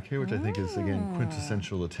the black here, which I think is, again,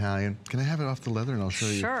 quintessential Italian. Can I have it off the leather and I'll show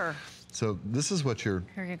you? Sure. So this is what Here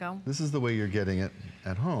you go. This is the way you're getting it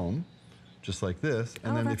at home. just like this.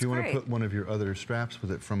 And then if you want to put one of your other straps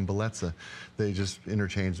with it from Bellezza, they just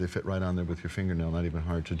interchange. They fit right on there with your fingernail, not even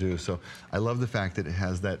hard to do. So I love the fact that it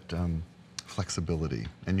has that flexibility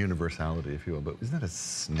and universality, if you will. But isn't that a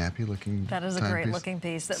snappy looking That is a great looking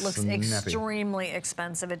piece that looks extremely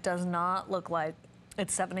expensive. It does not look like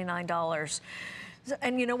it's $79.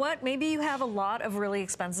 And you know what? Maybe you have a lot of really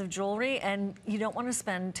expensive jewelry and you don't want to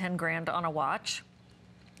spend 10 grand on a watch.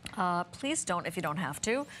 Please don't if you don't have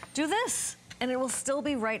to. Do this. And it will still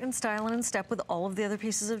be right in style and in step with all of the other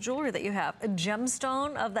pieces of jewelry that you have. A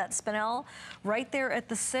gemstone of that spinel right there at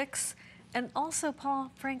the 6. And also, Paul,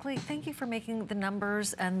 frankly, thank you for making the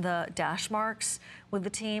numbers and the dash marks with the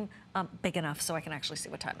team big enough so I can actually see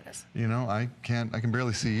what time it is. You know, I can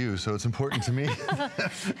barely see you, so it's important to me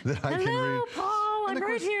that I can read. Hello, Paul, I'm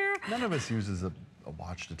right here. None of us uses a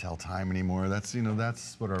watch to tell time anymore. That's, you know,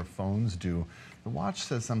 that's what our phones do. The watch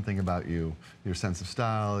says something about you, your sense of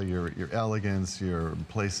style, your elegance, your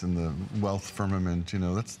place in the wealth firmament. You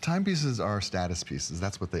know, timepieces are status pieces.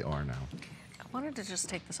 That's what they are now. I wanted to just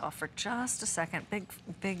take this off for just a second. Big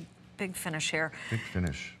finish here. Big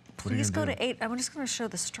finish. Please go to 8. I'm just going to show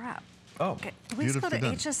the strap. Oh, okay. Please go to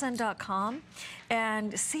hsn.com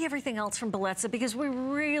and see everything else from Bellezza, because we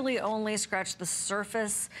really only scratched the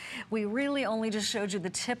surface. We really only just showed you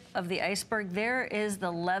the tip of the iceberg. There is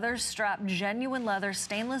the leather strap, genuine leather,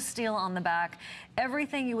 stainless steel on the back.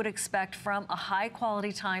 Everything you would expect from a high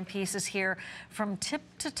quality timepiece is here, from tip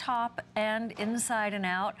to top and inside and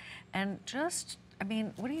out. And just, I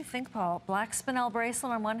mean, what do you think, Paul? Black spinel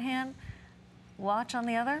bracelet on one hand, watch on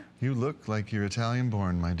the other? You look like you're Italian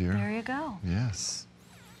born, my dear. There you go. Yes.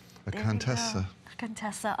 A Contessa. A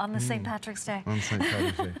Contessa on the St. Patrick's Day. On St.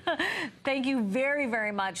 Patrick's Day. Thank you very,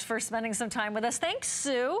 very much for spending some time with us. Thanks,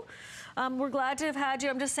 Sue. We're glad to have had you.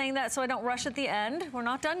 I'm just saying that so I don't rush at the end. We're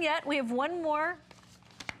not done yet. We have one more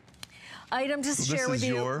item to share with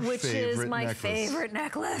you, which is my favorite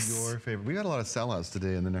necklace. Your favorite. We got a lot of sellouts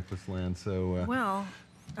today in the necklace land, so. Well,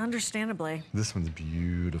 understandably. This one's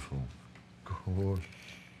beautiful.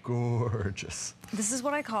 Gorgeous. This is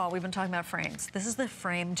what I call, we've been talking about frames. This is the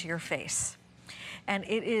frame to your face. And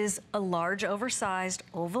it is a large, oversized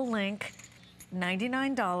oval link.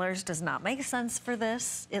 $99 does not make sense for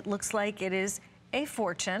this. It looks like it is a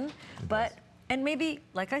fortune, and maybe,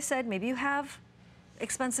 like I said, maybe you have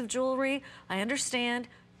expensive jewelry. I understand.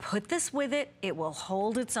 Put this with it. It will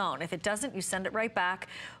hold its own. If it doesn't, you send it right back.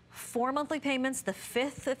 4 monthly payments. The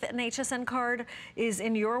 5th, if an HSN card is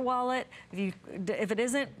in your wallet. If it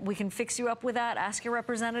isn't, we can fix you up with that. Ask your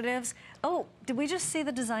representatives. Oh, did we just see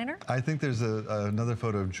the designer? I think there's another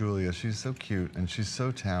photo of Julia. She's so cute and she's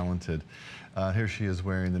so talented. Here she is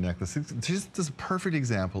wearing the necklace. She's just a perfect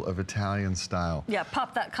example of Italian style. Yeah,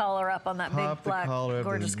 pop that collar up on that big black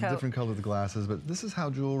gorgeous coat. Different color of the glasses, but this is how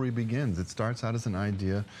jewelry begins. It starts out as an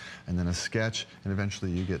idea and then a sketch, and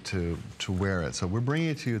eventually you get to wear it. So we're bringing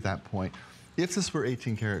it to you at that point. If this were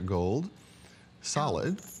 18 karat gold,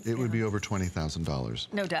 solid, it would be over $20,000.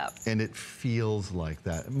 No doubt. And it feels like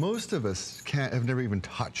that. Most of us have never even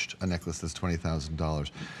touched a necklace that's $20,000.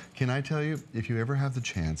 Can I tell you, if you ever have the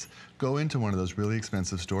chance, go into one of those really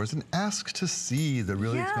expensive stores and ask to see the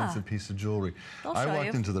really expensive piece of jewelry. I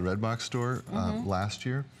walked into the Redbox store last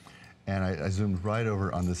year, and I zoomed right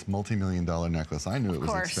over on this multi-million-dollar necklace. I knew it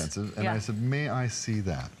was expensive, and I said, may I see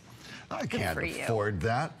that? I can't afford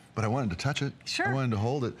that, but I wanted to touch it. Sure. I wanted to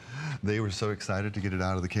hold it. They were so excited to get it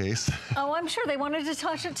out of the case. Oh, I'm sure they wanted to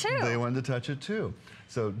touch it too. They wanted to touch it too.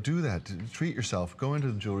 So do that. Treat yourself. Go into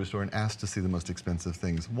the jewelry store and ask to see the most expensive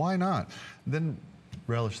things. Why not? Then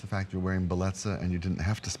relish the fact you're wearing Bellezza and you didn't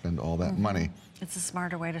have to spend all that money. It's a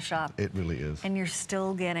smarter way to shop. It really is. And you're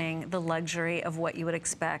still getting the luxury of what you would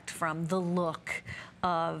expect from the look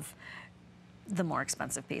of the more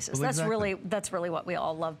expensive pieces. Well, that's really what we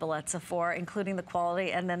all love Bellezza for, including the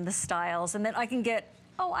quality and then the styles. And then I can get,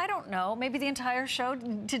 oh, I don't know, maybe the entire show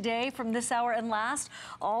today from this hour and last,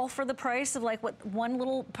 all for the price of like what one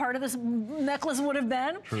little part of this necklace would have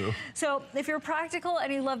been. True. So if you're practical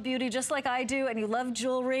and you love beauty just like I do, and you love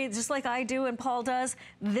jewelry just like I do and Paul does,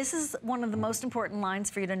 this is one of the most important lines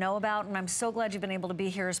for you to know about, and I'm so glad you've been able to be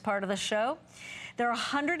here as part of the show. There are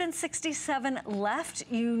 167 left.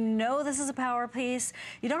 You know this is a power piece.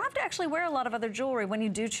 You don't have to actually wear a lot of other jewelry. When you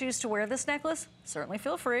do choose to wear this necklace, certainly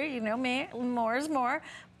feel free. You know me, more is more.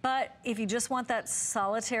 But if you just want that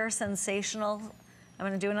solitaire, sensational, I'm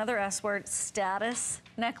going to do another S word, status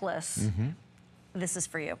necklace, this is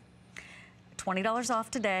for you. $20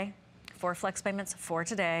 off today, 4 flex payments for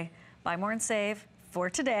today. Buy more and save for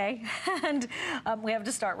today. And we have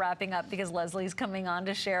to start wrapping up because Leslie's coming on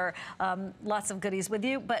to share lots of goodies with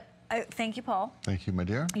you. But Thank you, Paul. Thank you, my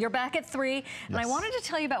dear. You're back at 3, and I Yes. wanted to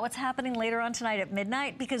tell you about what's happening later on tonight at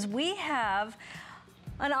midnight, because we have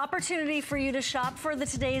an opportunity for you to shop for the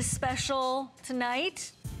today's special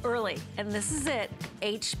tonight early, and this is it.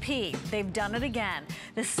 HP, they've done it again.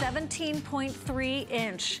 The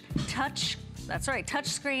 17.3-inch touch. That's right,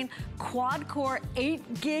 touchscreen, quad-core,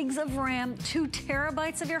 8 gigs of RAM, 2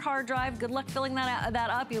 terabytes of your hard drive. Good luck filling that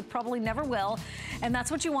up. You probably never will. And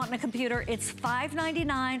that's what you want in a computer. It's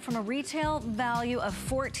 $599 from a retail value of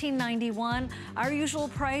 $1491. Our usual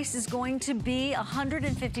price is going to be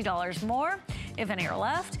 $150 more, if any are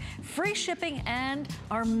left. Free shipping, and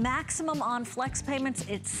our maximum on flex payments,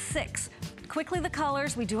 it's 6. Quickly, the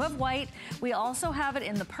colors. We do have white. We also have it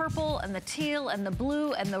in the purple and the teal and the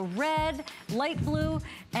blue and the red, light blue,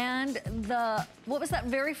 and the, what was that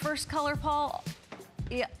very first color, Paul?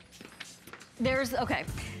 Yeah, there's, okay.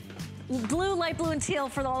 Blue, light blue, and teal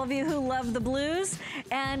for all of you who love the blues.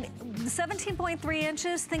 And 17.3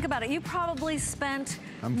 inches, think about it. You probably spent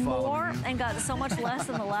more and got so much less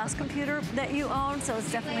than the last computer that you owned, so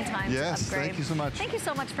it's definitely time to upgrade. Thank you so much. Thank you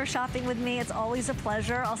so much for shopping with me. It's always a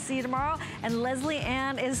pleasure. I'll see you tomorrow. And Leslie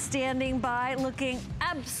Ann is standing by looking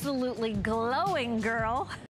absolutely glowing, girl.